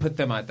hard to put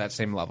them at that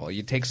same level.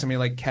 You take somebody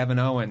like Kevin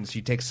Owens,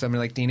 you take somebody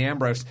like Dean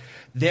Ambrose.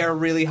 They're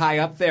really high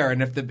up there,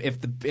 and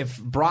if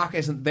Brock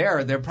isn't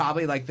there, they're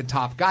probably like the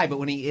top guy. But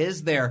when he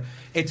is there,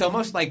 it's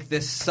almost like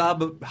this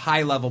sub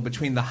high level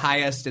between the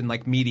highest and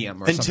like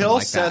medium or something Until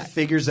like Seth that.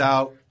 figures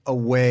out a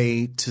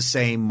way to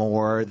say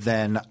more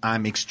than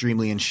I'm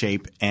extremely in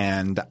shape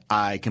and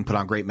I can put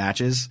on great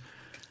matches.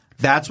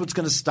 That's what's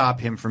going to stop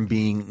him from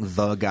being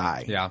the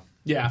guy.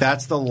 Yeah.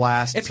 That's the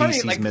last It's piece funny,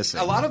 he's like missing.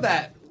 a lot of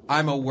that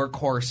I'm a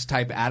workhorse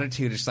type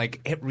attitude. It's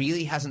like it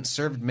really hasn't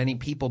served many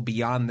people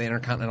beyond the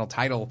Intercontinental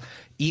title,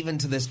 even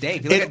to this day.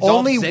 If you look It at Dolph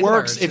only Ziggler,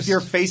 works it's if just- you're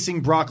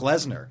facing Brock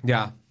Lesnar.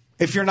 Yeah.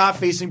 If you're not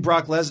facing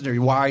Brock Lesnar,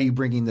 why are you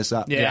bringing this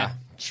up? Yeah.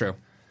 True.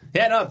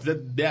 Yeah, no, it's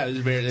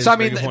very. So I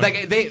mean,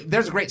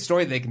 there's a great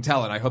story they can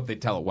tell, and I hope they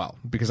tell it well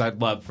because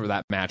I'd love for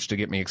that match to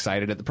get me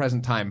excited. At the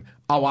present time,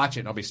 I'll watch it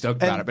and I'll be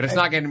stoked about it, but it's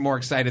not getting more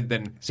excited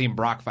than seeing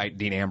Brock fight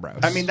Dean Ambrose.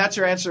 I mean, that's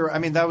your answer. I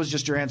mean, that was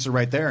just your answer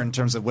right there in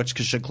terms of which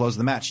should close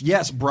the match.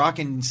 Yes, Brock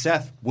and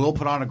Seth will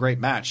put on a great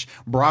match.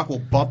 Brock will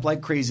bump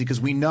like crazy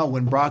because we know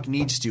when Brock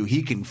needs to,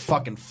 he can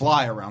fucking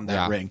fly around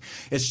that ring.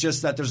 It's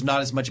just that there's not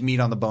as much meat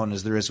on the bone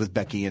as there is with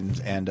Becky and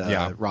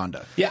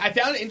Ronda. Yeah, I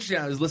found it interesting.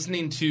 I was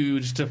listening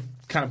to just to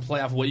kind of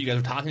play off of what you guys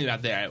were talking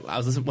about there.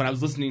 When I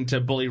was listening to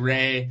Bully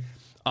Ray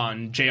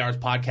on JR's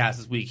podcast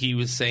this week, he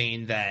was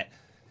saying that,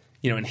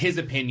 you know, in his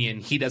opinion,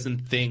 he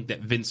doesn't think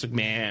that Vince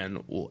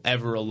McMahon will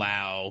ever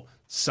allow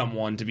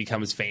someone to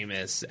become as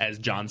famous as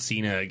John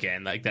Cena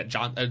again, like that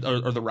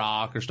or The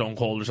Rock or Stone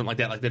Cold or something like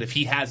that. Like that, if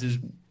he has his,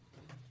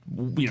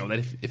 you know,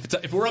 that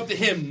if we're up to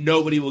him,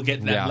 nobody will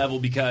get to that level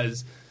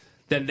because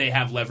then they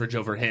have leverage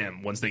over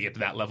him once they get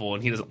to that level,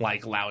 and he doesn't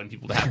like allowing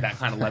people to have that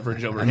kind of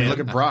leverage over him. Look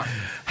at Brock.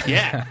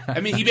 Yeah, I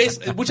mean, he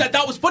basically, which I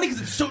thought was funny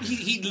because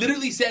he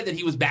literally said that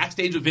he was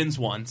backstage with Vince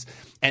once,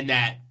 and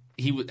that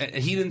he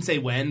didn't say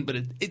when, but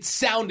it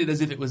sounded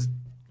as if it was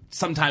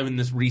sometime in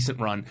this recent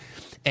run,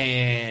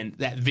 and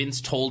that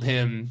Vince told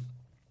him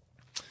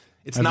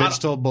Vince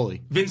told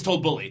Bully. Vince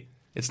told Bully,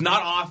 it's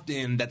not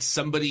often that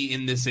somebody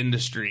in this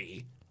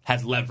industry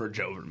has leverage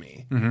over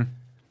me,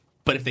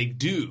 but if they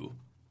do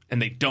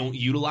and they don't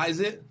utilize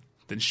it,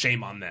 then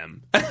shame on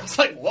them. It's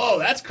like, whoa,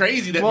 that's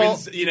crazy. That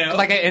Vince, you know,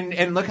 like,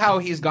 and look how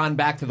he's gone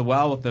back to the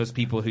well with those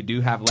people who do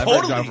have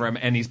leverage over him,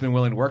 and he's been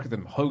willing to work with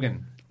them.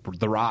 Hogan,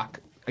 The Rock,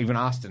 even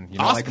Austin. You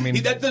know, Austin, like I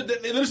mean,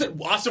 they said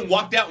Austin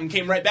walked out and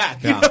came right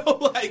back. You know,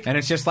 like, and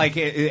it's just like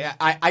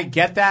I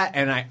get that,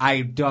 and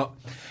I don't.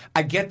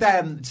 I get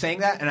that I'm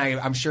saying that, and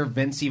I'm sure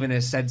Vince even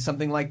has said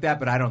something like that,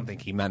 but I don't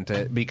think he meant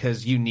it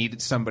because you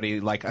need somebody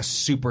like a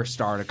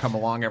superstar to come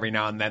along every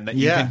now and then that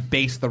you can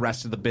base the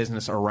rest of the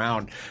business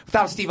around.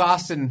 Without Steve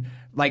Austin,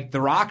 like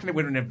The Rock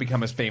wouldn't have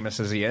become as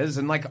famous as he is,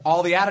 and like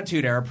all the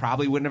Attitude Era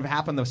probably wouldn't have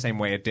happened the same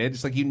way it did.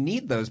 It's like you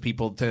need those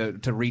people to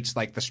reach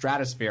like the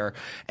stratosphere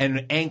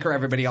and anchor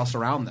everybody else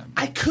around them.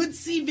 I could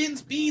see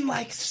Vince being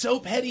like so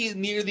petty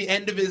near the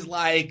end of his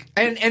like,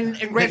 and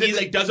granted, he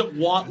like doesn't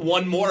want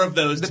one more of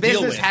those. The to deal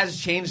business with. has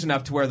changed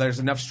enough to where there's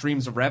enough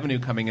streams of revenue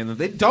coming in that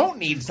they don't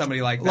need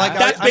somebody like that. Like,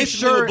 That's I'm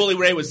basically sure- what Bully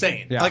Ray was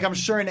saying. Yeah. Like I'm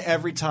sure in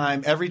every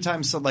time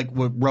so like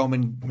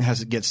Roman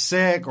gets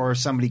sick or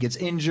somebody gets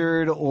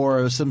injured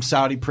or some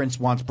Saudi prince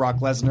wants Brock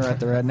Lesnar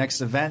at their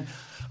next event,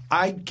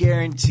 I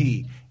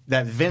guarantee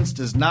that Vince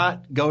does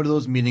not go to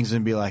those meetings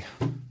and be like,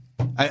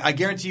 I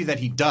guarantee you that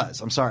he does.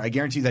 I'm sorry. I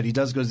guarantee you that he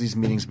does go to these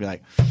meetings and be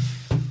like,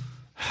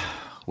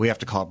 we have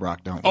to call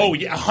Brock, don't we? Oh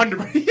yeah,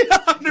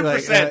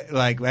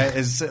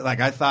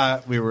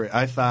 100%.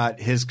 I thought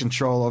his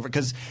control over,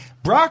 because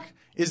Brock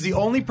is the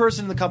only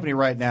person in the company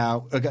right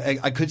now.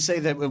 I could say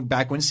that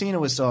back when Cena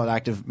was still an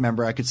active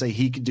member, I could say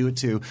he could do it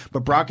too.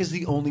 But Brock is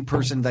the only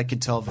person that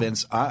could tell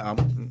Vince,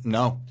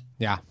 no.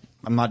 Yeah.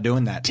 I'm not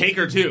doing that.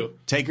 Taker too.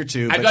 I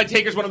feel like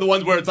Taker's one of the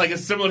ones where it's like a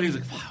similar. He's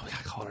like, wow, we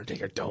gotta call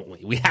Undertaker, don't we?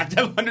 We have to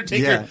have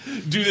Undertaker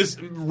do this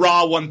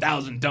Raw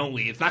 1000, don't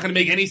we? It's not going to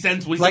make any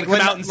sense. He's going to come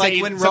out and say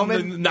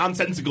something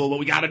nonsensical, but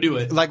we got to do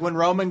it. Like when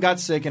Roman got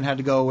sick and had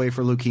to go away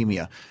for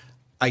leukemia,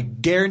 I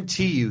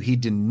guarantee you he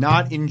did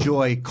not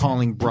enjoy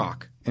calling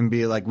Brock and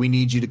be like, "We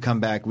need you to come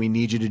back. We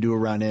need you to do a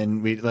run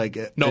in."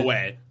 No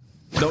way.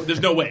 No, there's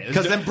no way.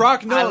 Because then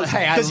Brock knows.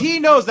 Because he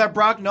knows that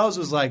Brock knows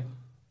was like,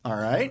 all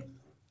right,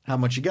 how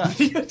much you got?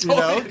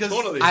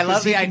 Totally. I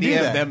love the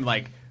idea of them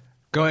like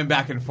going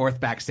back and forth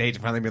backstage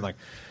and finally being like,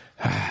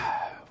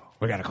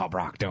 we got to call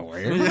Brock, don't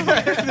we?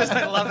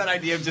 I love that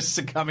idea of just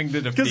succumbing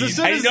to defeat.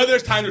 I know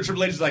there's times where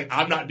Triple H is like,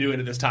 I'm not doing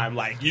it this time.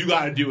 Like, you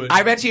got to do it.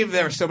 I bet you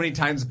there were so many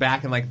times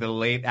back in like the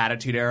late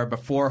Attitude Era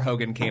before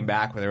Hogan came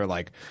back where they were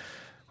like,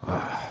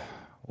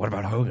 what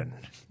about Hogan?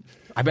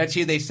 I bet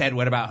you they said,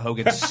 what about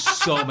Hogan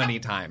so many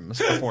times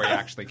before he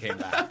actually came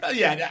back.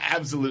 Yeah,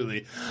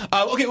 absolutely.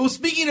 Okay, well,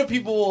 speaking of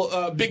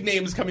people, big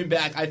names coming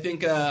back, I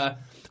think, I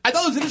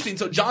thought it was interesting.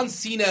 So John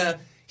Cena,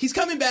 he's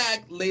coming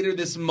back later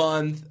this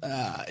month.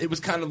 It was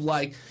kind of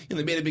like,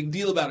 they made a big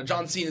deal about it.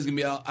 John Cena's going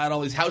to be at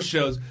all these house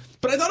shows.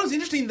 But I thought it was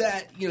interesting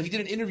that he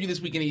did an interview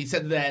this week and he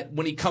said that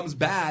when he comes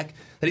back,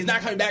 that he's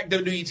not coming back to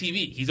WWE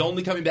TV. He's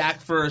only coming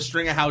back for a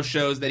string of house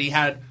shows that he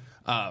had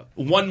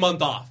 1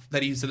 month off.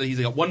 That he said that he's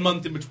like 1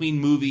 month in between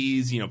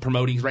movies,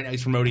 promoting. Right now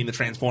he's promoting the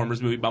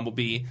Transformers movie,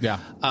 Bumblebee. Yeah.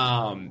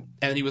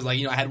 And he was like,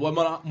 I had 1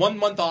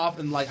 month off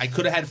and like I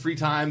could have had free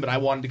time, but I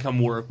wanted to come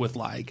work with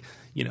like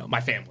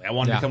my family. I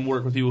wanted to come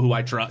work with people who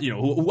I trust,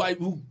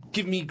 who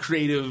give me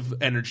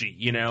creative energy.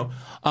 And I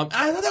thought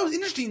that was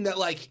interesting that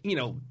like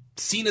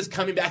Cena's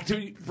coming back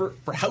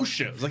for house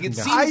shows. Like it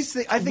seems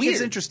I think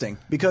it's interesting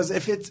because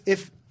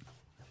if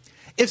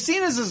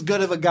Cena's as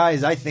good of a guy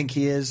as I think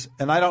he is,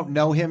 and I don't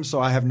know him, so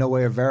I have no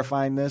way of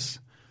verifying this,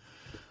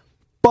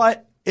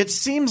 but it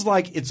seems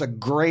like it's a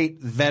great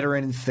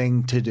veteran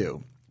thing to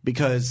do.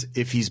 Because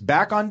if he's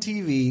back on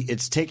TV,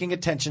 it's taking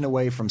attention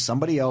away from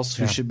somebody else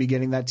who should be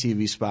getting that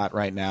TV spot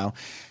right now.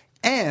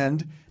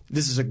 And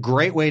this is a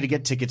great way to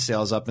get ticket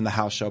sales up in the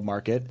house show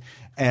market.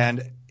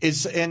 And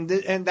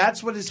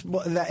that's what it's –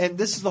 and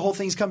this is the whole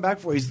thing he's come back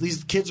for.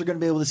 These kids are going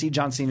to be able to see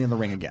John Cena in the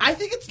ring again. I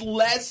think it's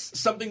less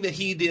something that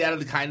he did out of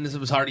the kindness of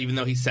his heart, even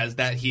though he says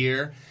that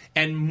here.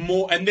 And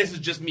more – and this is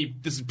just me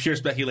 – this is pure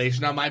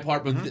speculation on my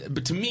part.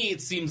 But to me, it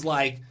seems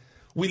like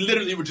we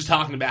literally were just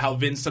talking about how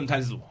Vince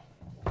sometimes –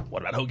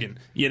 what about Hogan?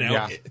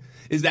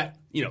 Is that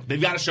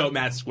they've got a show at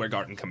Madison Square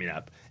Garden coming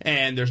up,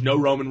 and there's no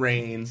Roman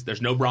Reigns,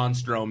 there's no Braun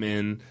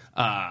Strowman.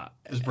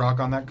 Is Brock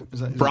on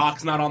that?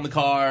 Brock's not on the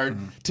card.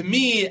 To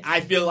me,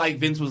 I feel like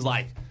Vince was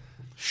like,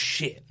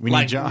 shit. We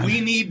need John. We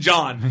need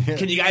John.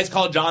 Can you guys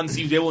call John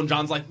Steve Dable? And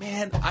John's like,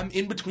 man, I'm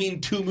in between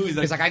two movies.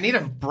 He's like, I need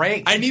a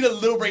break. I need a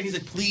little break. He's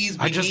like, please,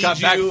 I just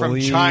got back from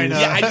China.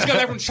 Yeah, I just got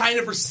back from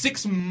China for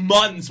 6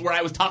 months where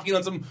I was talking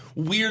on some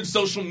weird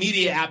social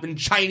media app in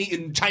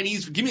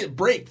Chinese. Give me a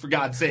break, for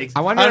God's sakes.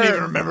 I don't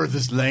even remember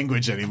this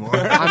language anymore.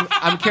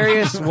 I'm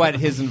curious what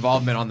his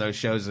involvement on those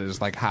shows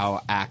is, like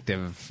how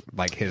active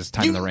like his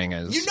time in the ring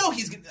is. You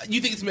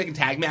think it's making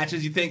tag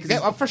matches, you think?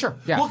 Yeah, for sure.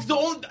 Yeah.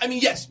 Well,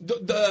 yes.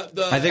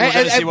 I think we're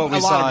going to see what we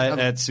saw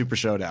at Super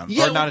Showdown.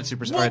 Yeah, or not at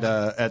Super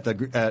Showdown.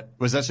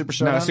 Was that Super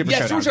Showdown? No, Super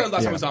Showdown. Super Showdown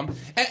last time we saw him.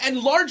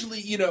 And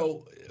largely,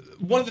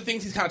 one of the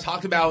things he's kind of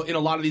talked about in a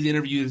lot of these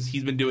interviews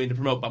he's been doing to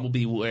promote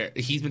Bumblebee, where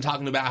he's been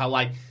talking about how,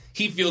 like,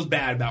 he feels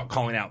bad about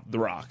calling out The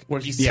Rock.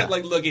 Where he said,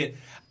 like, look,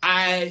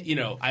 I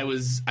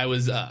was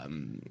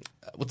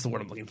what's the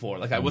word I'm looking for?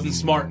 Like, I wasn't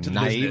smart to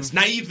the business.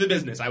 Naive to the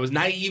business. I was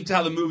naive to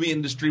how the movie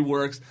industry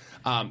works.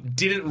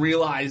 Didn't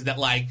realize that,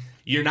 like,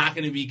 you're not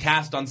going to be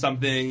cast on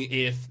something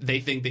if they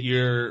think that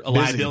you're a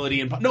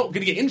liability and going to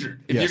get injured.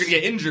 If you're going to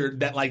get injured,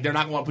 that like they're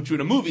not going to want to put you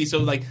in a movie. So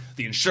like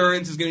the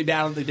insurance is going to be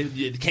bad.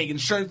 They can't get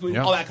insurance,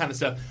 all that kind of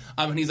stuff.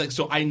 And he's like,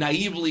 so I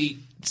naively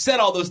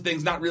said all those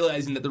things, not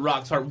realizing that The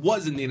Rock's heart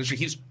was in the industry.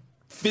 He just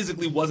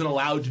physically wasn't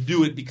allowed to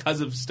do it because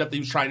of stuff that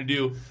he was trying to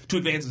do to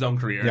advance his own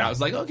career. Yeah. And I was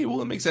like, okay, well,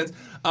 that makes sense.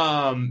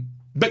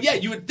 But yeah,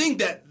 you would think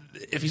that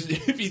if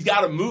he's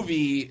got a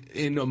movie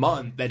in a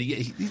month that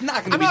he's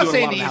not going to be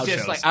doing a lot of house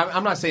shows.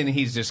 I'm not saying that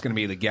he's just going to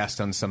be the guest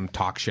on some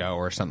talk show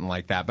or something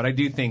like that, but I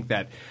do think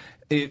that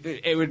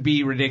it would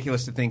be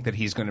ridiculous to think that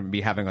he's going to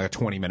be having like a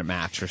 20-minute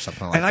match or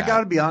something like that. And I got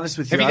to be honest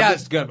with you. If he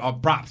does, good.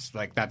 Props.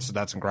 Like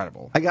that's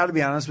incredible. I got to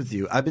be honest with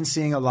you. I've been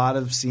seeing a lot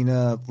of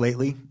Cena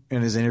lately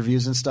in his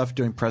interviews and stuff,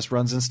 doing press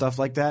runs and stuff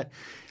like that.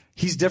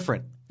 He's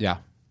different. Yeah.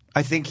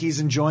 I think he's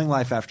enjoying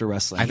life after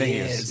wrestling. I think he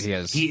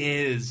is. He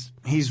is.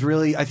 He's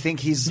really. I think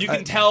he's. You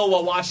can tell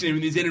while watching him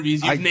in these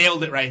interviews. You've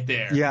nailed it right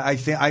there. Yeah, I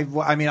think.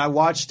 I mean, I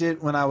watched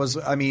it when I was.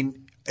 I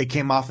mean, it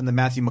came off in the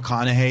Matthew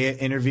McConaughey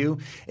interview.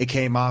 It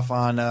came off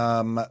on.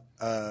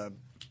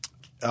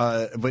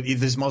 But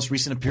his most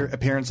recent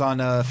appearance on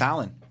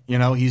Fallon.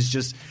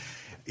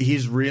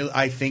 He's real.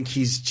 I think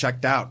he's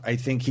checked out. I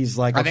think he's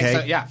like, okay, I think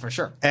so, yeah, for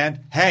sure.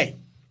 And hey.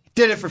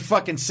 Did it for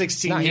fucking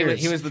 16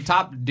 years. He was the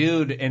top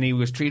dude, and he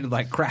was treated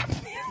like crap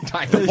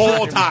the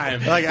whole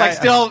time.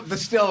 Still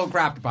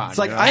crapped upon. It's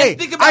like, hey,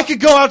 I could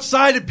go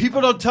outside and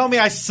people don't tell me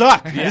I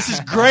suck. Yeah. This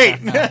is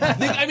great.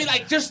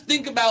 Just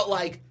think about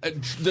like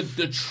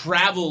the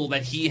travel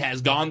that he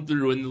has gone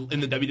through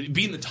in the WWE,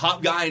 being the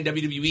top guy in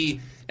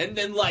WWE, and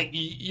then like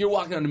you're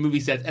walking on the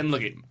movie sets, and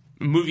look,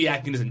 movie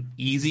acting isn't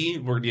easy.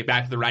 We're gonna get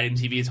back to the writing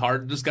TV is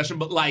hard discussion,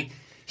 but like.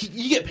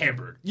 You get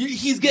pampered.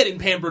 He's getting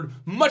pampered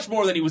much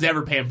more than he was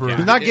ever pampered.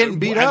 He's not getting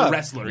beat as up. a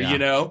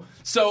wrestler,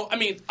 So, I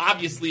mean,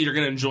 obviously you're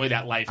going to enjoy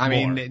that life more. I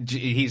mean,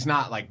 he's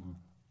not like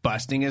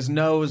busting his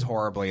nose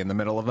horribly in the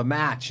middle of a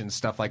match and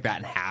stuff like that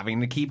and having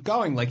to keep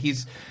going. Like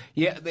he's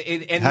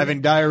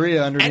having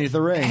diarrhea underneath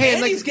the ring.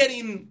 And he's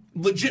getting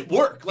legit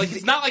work. Like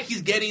it's not like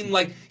he's getting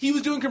like he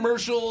was doing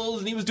commercials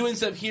and he was doing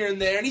stuff here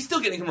and there and he's still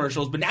getting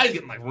commercials, but now he's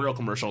getting like real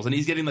commercials and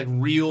he's getting like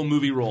real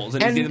movie roles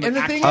and he's getting like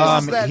the thing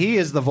is that he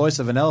is the voice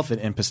of an elephant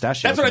in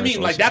pistachio. That's what I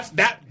mean. Like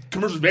that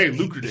commercial is very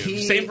lucrative.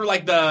 Same for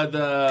like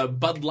the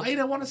Bud Light.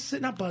 I want to say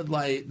not Bud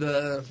Light.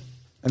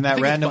 And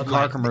that random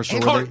car commercial.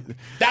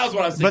 That was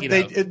what I was thinking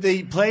But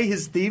they play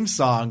his theme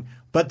song,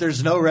 but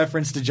there's no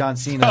reference to John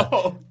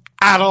Cena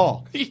at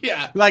all.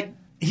 Yeah. Like,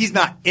 he's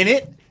not in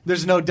it.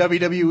 There's no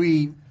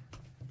WWE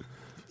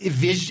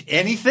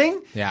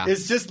anything. Yeah.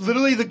 It's just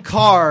literally the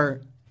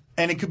car,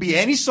 and it could be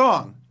any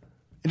song.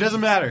 It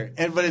doesn't matter.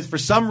 But for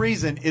some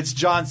reason, it's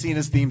John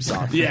Cena's theme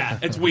song. Yeah,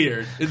 it's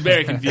weird. It's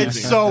very confusing.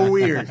 It's so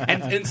weird.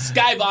 And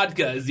Sky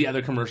Vodka is the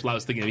other commercial I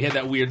was thinking of. He had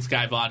that weird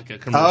Sky Vodka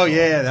commercial. Oh,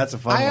 yeah, that's a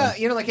fun one.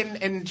 You know, like,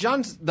 and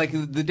John's, like,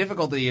 the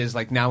difficulty is,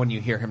 like, now when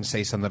you hear him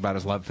say something about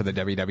his love for the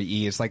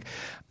WWE, it's like,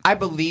 I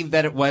believe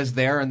that it was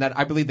there, and that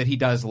I believe that he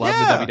does love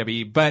the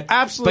WWE, but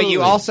absolutely. But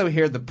you also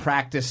hear the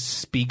practice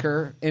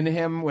speaker in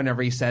him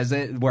whenever he says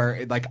it,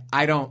 where, like,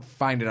 I don't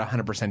find it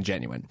 100%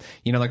 genuine.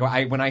 You know,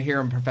 like, when I hear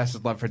him profess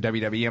his love for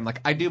WWE, I'm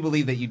like, I do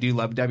believe that you do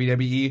love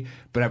WWE,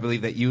 but I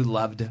believe that you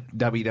loved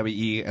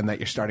WWE and that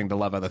you're starting to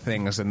love other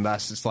things, and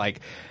thus it's like,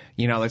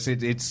 you know, it's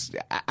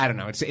I don't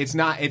know,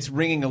 it's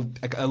ringing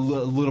a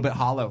little bit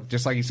hollow.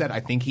 Just like you said, I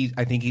think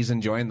he's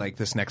enjoying like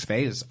this next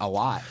phase a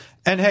lot.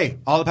 And hey,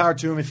 all the power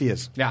to him if he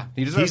is. Yeah,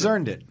 he's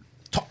earned it.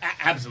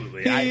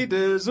 Absolutely, he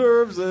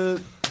deserves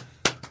it.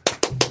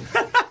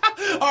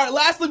 All right.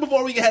 Lastly,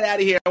 before we head out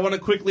of here, I want to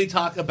quickly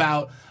talk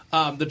about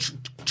the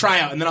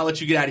tryout, and then I'll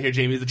let you get out of here,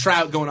 Jamie. The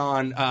tryout going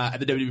on at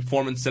the WWE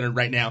Performance Center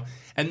right now.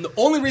 And the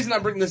only reason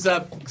I'm bringing this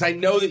up, because I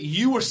know that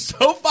you were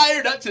so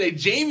fired up today.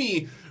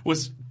 Jamie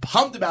was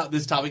pumped about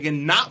this topic,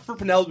 and not for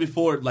Penelope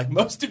Ford, like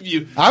most of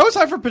you. I was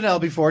hyped for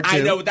Penelope Ford, too.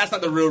 I know, but that's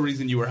not the real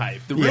reason you were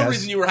hyped. The real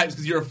reason you were hyped is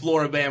because you're a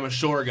Floribama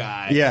Shore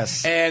guy.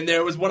 Yes. And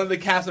there was one of the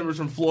cast members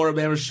from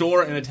Floribama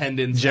Shore in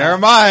attendance.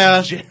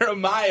 Jeremiah.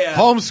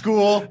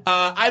 Homeschool.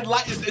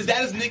 Is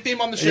that his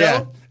nickname on the show?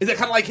 Yeah. Is that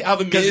kind of like how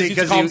The Miz used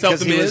to call himself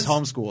The Miz? Because he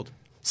was homeschooled.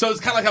 So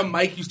it's kind of like how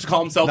Mike used to call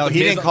himself The Miz. No,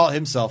 he didn't call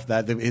himself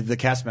that. The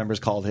cast members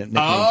called him.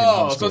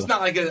 Oh, so it's not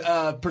like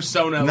a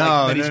persona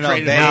that he's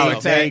created.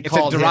 It's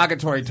a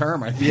derogatory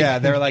term, I think. Yeah,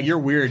 they're like, you're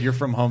weird. You're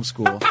from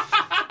homeschool.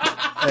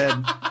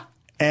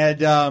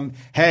 and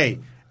hey,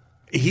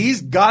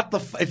 he's got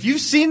the. If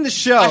you've seen the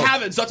show, I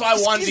haven't. So that's why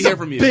I wanted to hear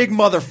from you. Big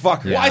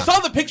motherfucker. Well, I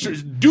saw the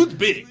pictures. Dude's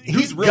big.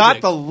 He's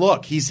got the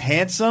look. He's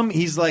handsome.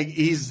 He's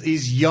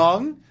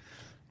young.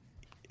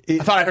 I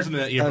thought I heard something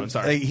in that earphone.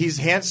 Sorry. He's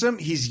handsome.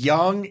 He's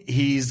young.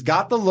 He's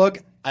got the look.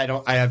 I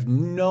have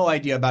no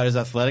idea about his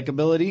athletic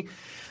ability,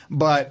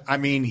 but I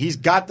mean, he's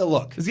got the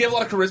look. Does he have a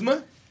lot of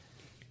charisma?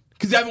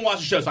 Because I haven't watched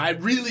the show, so I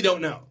really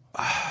don't know.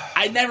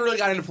 I never really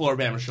got into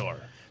Floribama Shore.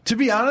 To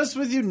be honest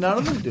with you, none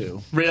of them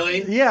do.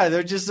 Really? Yeah,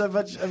 they're just a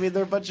bunch. I mean,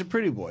 they're a bunch of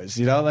pretty boys.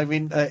 You know, I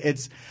mean,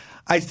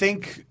 I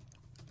think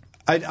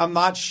I'm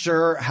not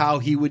sure how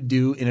he would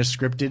do in a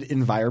scripted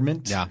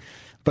environment. Yeah.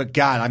 But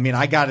God, I mean,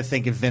 I got to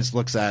think if Vince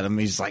looks at him,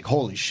 he's like,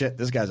 "Holy shit,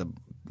 this guy's a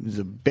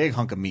big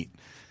hunk of meat."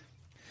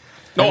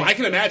 No, I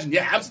can imagine.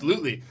 Yeah,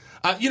 absolutely.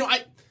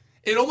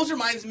 It almost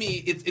reminds me.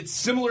 It's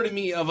similar to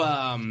me of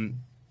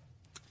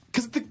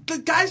because the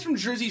guys from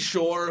Jersey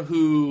Shore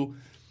who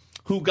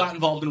got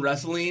involved in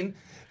wrestling.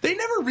 They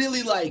never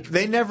really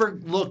They never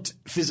looked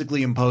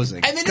physically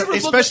imposing, and they never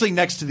especially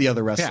next to the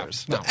other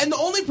wrestlers. Yeah, no. And the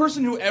only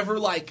person who ever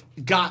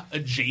got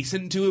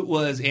adjacent to it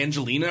was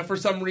Angelina for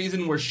some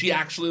reason, where she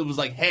actually was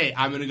like, "Hey,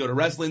 I'm going to go to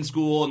wrestling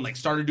school," and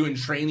started doing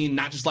training,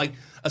 not just like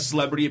a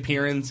celebrity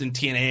appearance in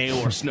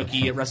TNA or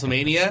Snooki at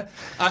WrestleMania.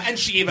 And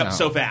she gave up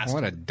so fast.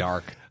 What a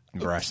dark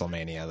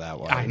WrestleMania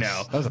that was. I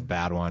know. That was a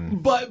bad one.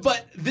 But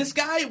this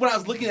guy, when I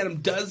was looking at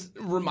him, does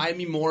remind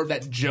me more of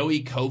that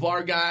Joey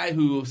Kovar guy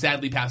who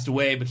sadly passed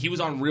away, but he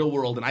was on Real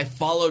World, and I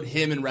followed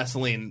him in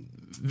wrestling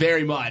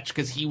very much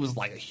because he was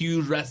like a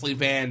huge wrestling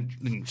fan,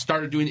 and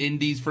started doing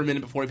indies for a minute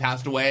before he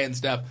passed away and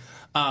stuff.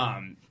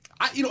 I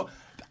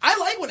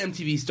like when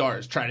MTV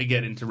stars try to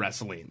get into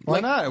wrestling. Why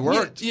not? It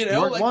worked.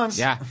 Worked once.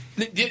 Yeah.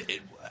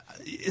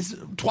 It's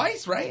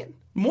twice, right?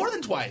 More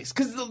than twice,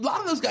 because a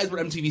lot of those guys were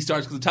MTV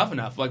stars because of Tough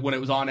Enough, like when it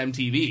was on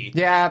MTV.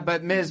 Yeah,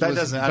 but Miz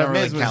was. I don't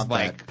really count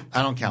that.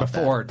 I don't count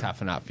before that.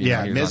 Tough Enough.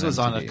 Yeah, Miz was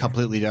on a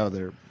completely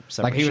other.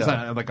 Like he was show.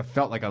 on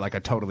felt like a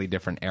totally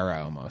different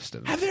era almost.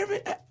 Have there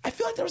been? I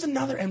feel like there was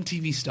another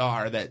MTV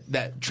star that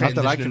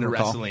transitioned into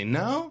wrestling.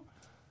 No.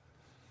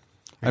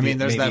 I mean,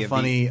 there's that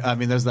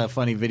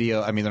funny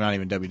video. I mean, they're not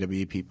even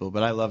WWE people,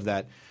 but I love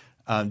that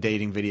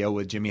dating video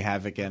with Jimmy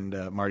Havoc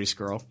and Marty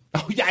Scurll.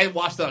 Oh yeah, I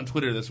watched that on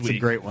Twitter this week. It's a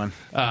great one.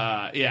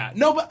 Yeah,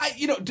 no, but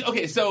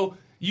okay. So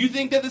you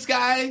think that this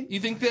guy? You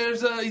think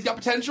he's got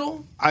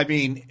potential? I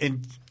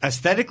mean,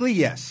 aesthetically,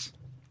 yes.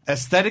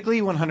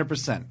 Aesthetically,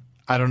 100%.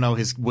 I don't know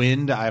his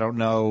wind. I don't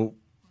know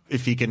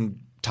if he can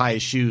tie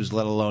his shoes,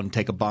 let alone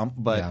take a bump.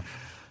 But yeah.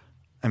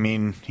 I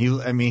mean, he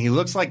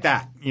looks like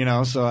that,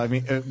 So I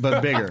mean,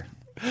 but bigger.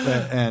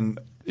 And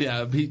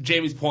yeah,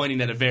 Jamie's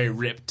pointing at a very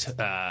ripped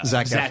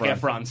Zac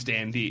Efron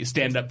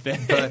stand-up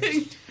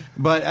thing.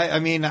 But I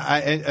mean,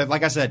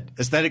 like I said,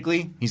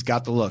 aesthetically, he's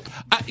got the look.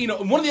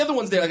 One of the other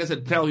ones there, like I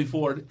said, Penelope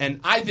Ford, and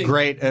I think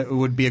great. It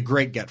would be a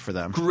great get for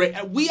them.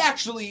 Great. We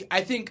actually,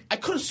 I think, I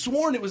could have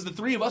sworn it was the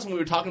three of us when we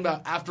were talking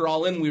about After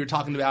All In. We were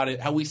talking about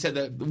it, how we said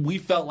that we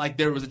felt like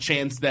there was a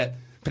chance that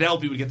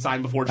Penelope would get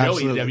signed before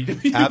Joey in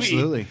WWE.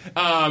 Absolutely.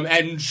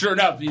 And sure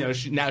enough, now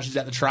she's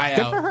at the tryout.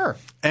 Good for her.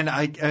 And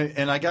I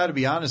got to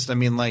be honest. I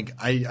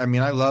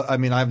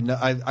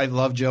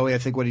love Joey. I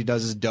think what he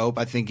does is dope.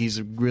 I think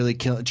he's really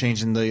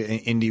changing the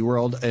indie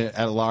world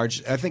at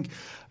large. I think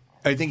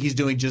he's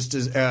doing just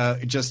as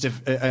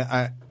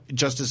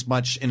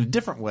much in a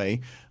different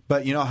way.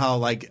 But you know how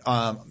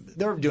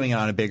they're doing it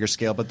on a bigger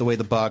scale, but the way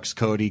the Bucks,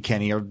 Cody,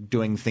 Kenny are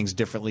doing things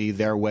differently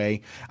their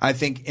way. I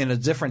think in a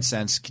different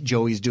sense,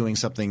 Joey's doing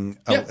something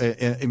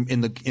in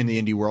the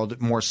indie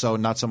world more so,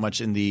 not so much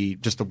in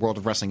just the world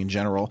of wrestling in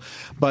general.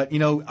 But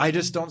I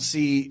just don't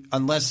see,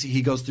 unless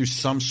he goes through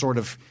some sort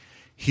of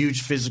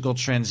huge physical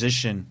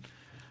transition.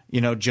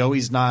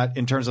 Joey's not,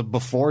 in terms of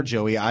before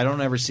Joey, I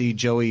don't ever see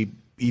Joey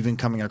even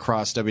coming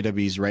across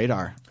WWE's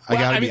radar. I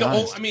got to be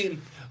honest.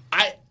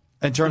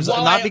 In terms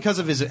of not because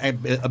of his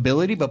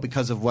ability, but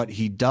because of what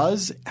he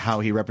does, how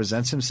he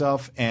represents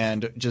himself,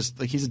 and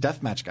just he's a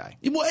deathmatch guy.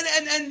 Well,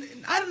 and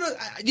I don't know.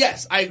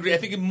 Yes, I agree. I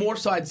think more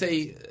so, I'd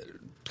say,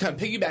 kind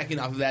of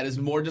piggybacking off of that, is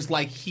more just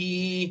like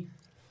he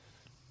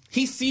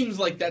seems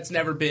like that's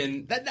never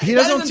been. He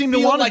doesn't seem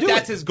to want to do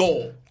that's it. his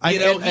goal. He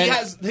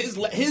has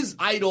his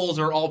idols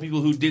are all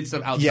people who did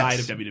stuff outside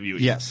of WWE.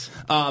 Yes.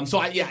 So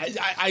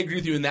I agree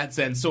with you in that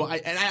sense. So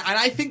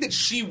I think that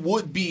she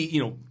would be,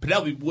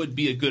 Penelope would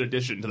be a good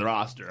addition to the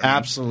roster.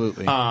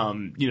 Absolutely.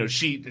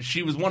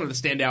 She was one of the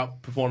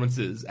standout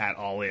performances at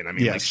All In.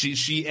 Yes.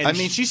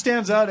 She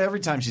stands out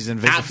every time she's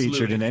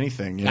featured in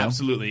anything.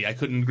 Absolutely, I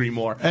couldn't agree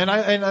more. And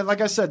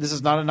like I said, this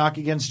is not a knock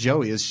against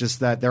Joey. It's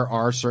just that there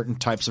are certain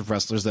types of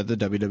wrestlers that the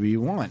WWE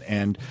want,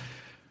 and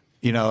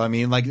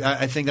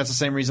I think that's the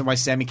same reason why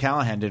Sami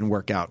Callihan didn't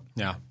work out.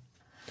 Yeah.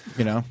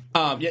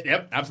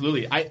 Yep,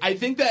 absolutely. I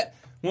think that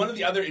one of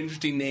the other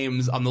interesting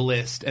names on the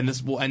list, and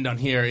this will end on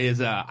here, is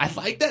I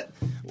like that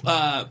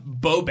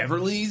Bo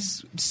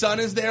Beverly's son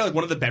is there, like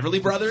one of the Beverly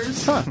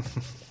brothers. Huh.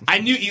 I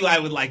knew Eli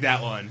would like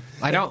that one.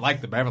 I don't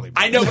like the Beverly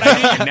brothers. I know, but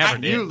I never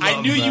did. I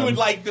knew you would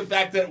like the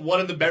fact that one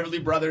of the Beverly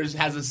brothers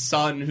has a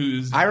son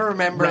who's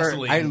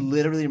wrestling. I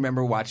literally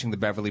remember watching the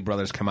Beverly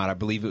brothers come out. I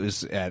believe it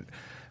was at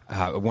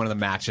one of the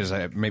matches,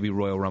 maybe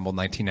Royal Rumble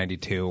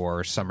 1992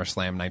 or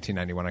SummerSlam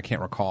 1991. I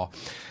can't recall.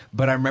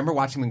 But I remember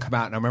watching them come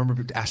out, and I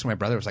remember asking my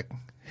brother, I was like,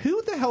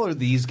 who the hell are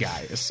these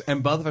guys?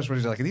 And both of us were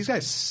just like, these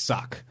guys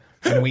suck.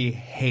 And we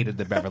hated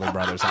the Beverly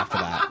brothers after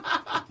that.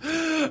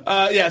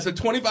 So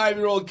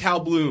 25-year-old Cal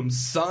Bloom,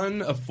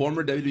 son of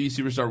former WWE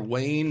superstar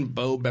Wayne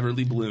Bo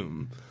Beverly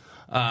Bloom.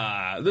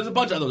 There's a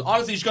bunch of those.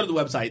 Honestly, you should go to the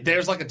website.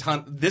 There's like a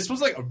ton. This was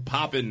like a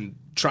poppin'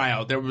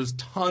 tryout. There was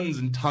tons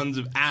and tons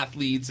of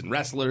athletes and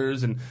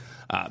wrestlers and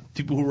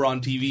people who were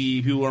on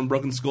TV, people who were on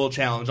Broken Skull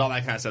Challenge, all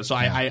that kind of stuff. So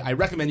I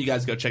recommend you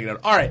guys go check it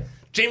out. All right.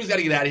 Jamie's got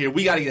to get out of here.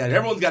 We got to get out of here.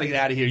 Everyone's got to get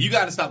out of here. You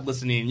got to stop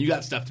listening. You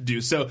got stuff to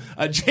do. So,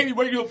 Jamie,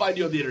 where can people find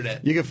you on the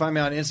internet? You can find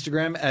me on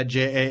Instagram at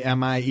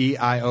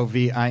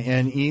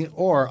JAMIEIOVINE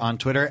or on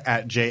Twitter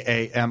at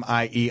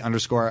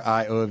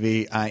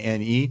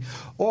JAMIE_IOVINE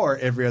or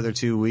every other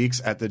 2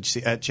 weeks at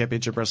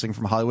Championship Wrestling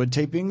from Hollywood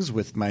tapings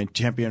with my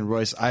champion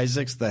Royce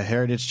Isaacs, the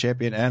Heritage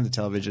Champion and the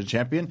Television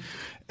Champion.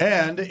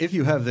 And if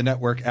you have the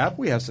network app,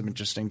 we have some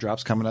interesting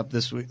drops coming up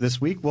this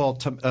week. Well,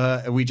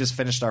 we just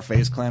finished our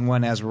FaZe Clan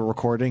one as we're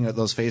recording.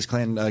 Those FaZe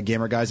Clan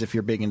gamer guys, if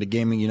you're big into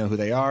gaming, you know who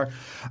they are.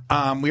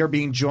 We are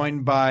being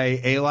joined by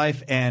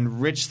A-Life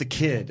and Rich the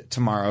Kid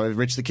tomorrow.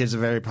 Rich the Kid is a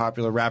very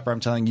popular rapper. I'm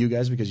telling you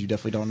guys because you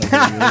definitely don't know who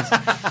he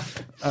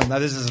is. Now,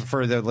 this isn't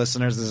for the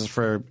listeners. This is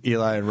for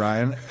Eli and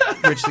Ryan.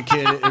 Rich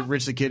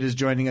the Kid is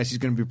joining us. He's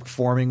going to be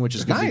performing, which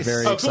is going to be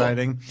very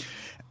exciting. Cool.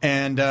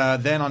 And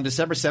then on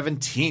December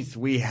 17th,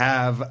 we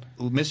have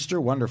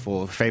Mr.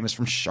 Wonderful, famous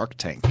from Shark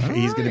Tank. All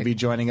He's going to be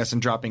joining us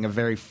and dropping a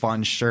very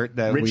fun shirt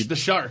that Rich the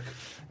Shark.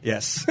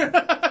 Yes.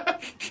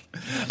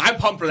 I'm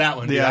pumped for that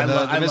one. Yeah,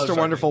 the Mr.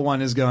 Wonderful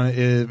one is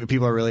going.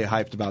 People are really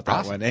hyped about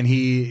that one, and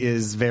he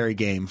is very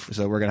game.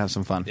 So we're gonna have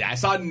some fun. Yeah, I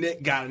saw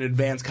Nick got an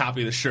advanced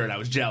copy of the shirt. I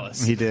was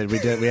jealous. He did. We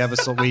do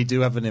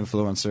have an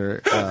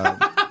influencer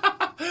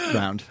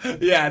round.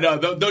 Yeah, no,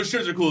 those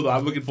shirts are cool though.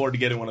 I'm looking forward to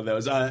getting one of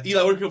those.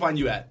 Eli, where can people find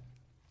you at?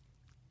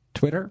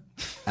 Twitter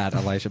at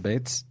Elijah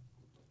Bates.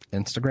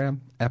 Instagram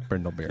at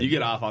Brindlebeard. You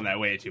get off on that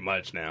way too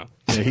much now.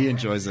 Yeah, he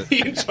enjoys it.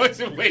 He enjoys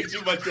it way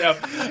too much now.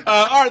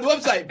 All right, the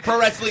website,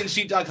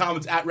 ProWrestlingSheet.com.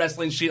 It's at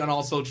Wrestling Sheet on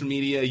all social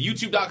media.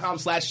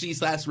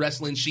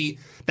 YouTube.com/Sheet/Wrestling Sheet.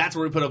 That's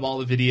where we put up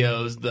all the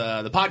videos.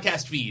 The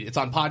podcast feed. It's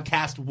on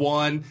Podcast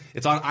One.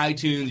 It's on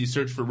iTunes. You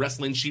search for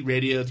Wrestling Sheet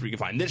Radio. It's where you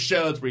can find this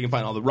show. It's where you can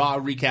find all the Raw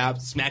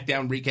recaps,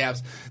 SmackDown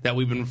recaps that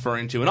we've been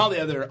referring to, and all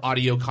the other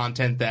audio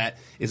content that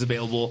is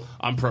available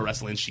on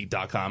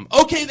ProWrestlingSheet.com.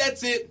 Okay,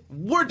 that's it.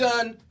 We're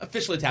done.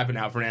 Officially tapping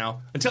out for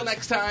now. Until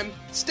next time,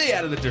 stay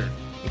out of the dirt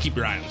and keep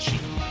your eye on the sheet.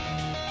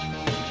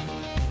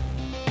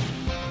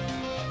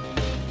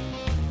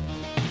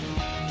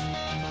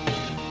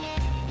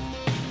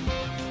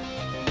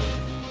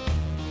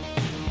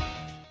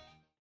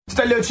 It's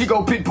that little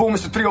Chico Pitbull,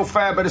 Mr.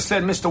 305, better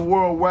said Mr.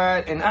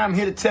 Worldwide, and I'm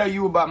here to tell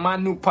you about my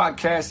new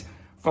podcast,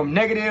 From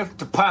Negative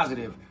to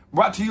Positive,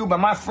 brought to you by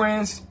my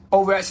friends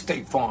over at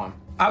State Farm.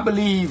 I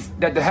believe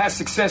that to have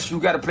success, you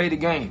got to play the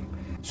game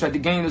so that the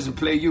game doesn't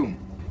play you.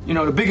 You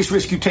know, the biggest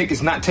risk you take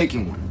is not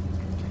taking one.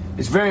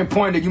 It's very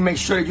important that you make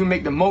sure that you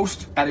make the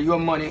most out of your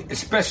money,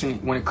 especially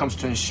when it comes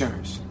to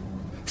insurance.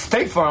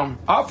 State Farm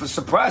offers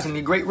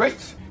surprisingly great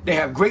rates. They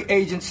have great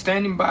agents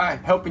standing by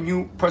helping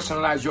you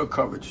personalize your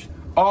coverage.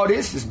 All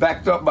this is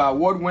backed up by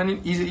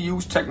award-winning,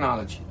 easy-to-use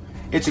technology.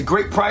 It's a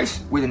great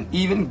price with an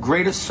even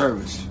greater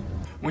service.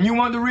 When you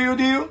want the real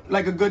deal,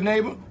 like a good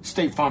neighbor,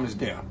 State Farm is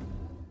there.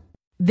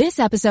 This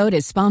episode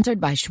is sponsored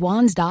by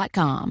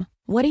Schwans.com.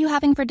 What are you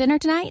having for dinner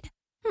tonight?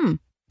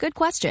 Good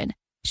question.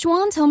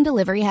 Schwans Home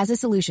Delivery has a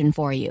solution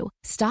for you.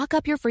 Stock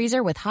up your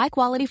freezer with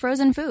high-quality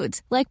frozen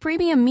foods like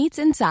premium meats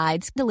and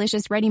sides,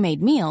 delicious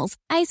ready-made meals,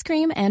 ice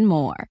cream, and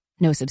more.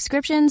 No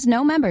subscriptions,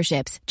 no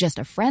memberships, just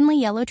a friendly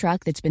yellow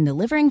truck that's been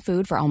delivering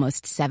food for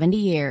almost 70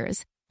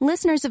 years.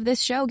 Listeners of this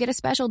show get a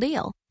special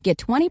deal. Get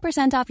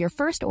 20% off your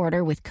first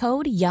order with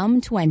code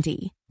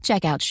YUM20.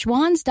 Check out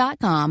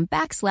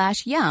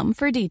schwans.com/YUM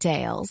for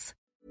details.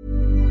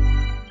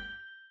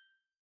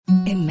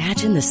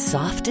 Imagine the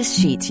softest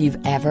sheets you've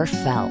ever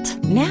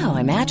felt. Now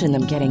imagine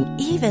them getting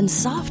even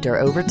softer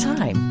over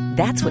time.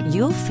 That's what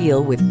you'll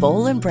feel with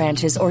Boll &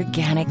 Branch's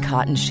organic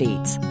cotton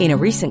sheets. In a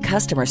recent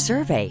customer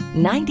survey,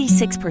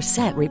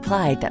 96%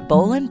 replied that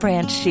Boll &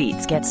 Branch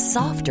sheets get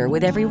softer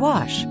with every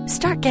wash.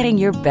 Start getting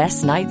your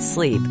best night's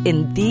sleep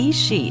in these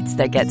sheets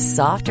that get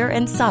softer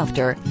and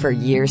softer for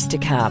years to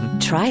come.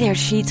 Try their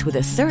sheets with a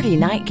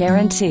 30-night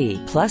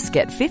guarantee. Plus,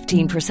 get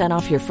 15%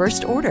 off your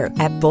first order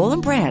at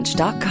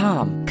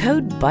bollandbranch.com.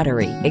 Code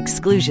BUTTERY.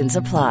 Exclusions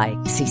apply.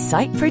 See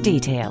site for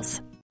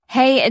details.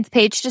 Hey, it's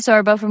Paige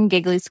DeSorbo from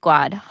Giggly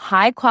Squad.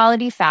 High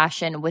quality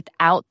fashion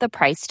without the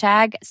price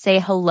tag. Say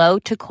hello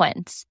to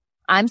Quince.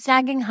 I'm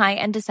snagging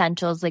high-end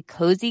essentials like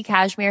cozy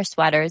cashmere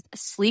sweaters,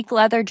 sleek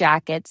leather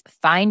jackets,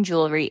 fine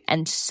jewelry,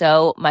 and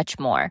so much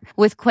more.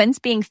 With Quince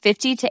being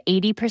 50 to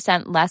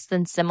 80% less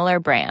than similar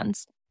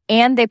brands.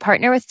 And they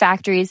partner with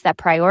factories that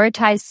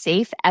prioritize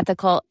safe,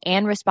 ethical,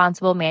 and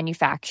responsible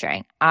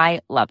manufacturing. I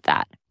love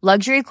that.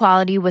 Luxury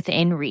quality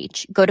within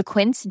reach. Go to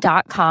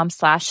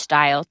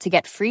quince.com/style to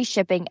get free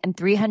shipping and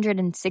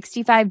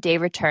 365-day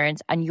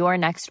returns on your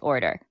next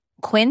order.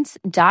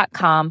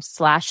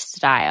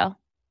 Quince.com/style.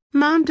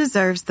 Mom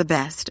deserves the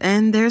best,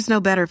 and there's no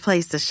better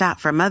place to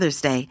shop for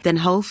Mother's Day than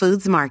Whole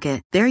Foods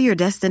Market. They're your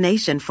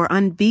destination for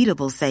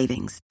unbeatable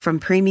savings, from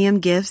premium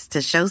gifts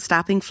to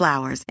show-stopping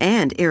flowers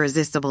and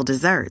irresistible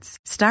desserts.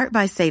 Start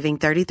by saving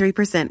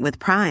 33% with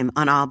Prime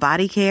on all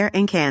body care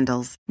and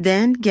candles.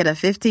 Then get a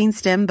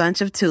 15-stem bunch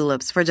of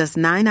tulips for just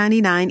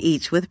 $9.99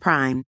 each with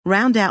Prime.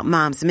 Round out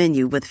Mom's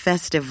menu with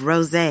festive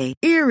rosé,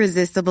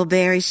 irresistible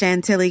berry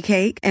chantilly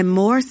cake, and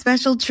more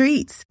special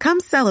treats. Come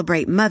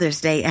celebrate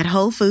Mother's Day at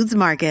Whole Foods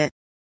Market.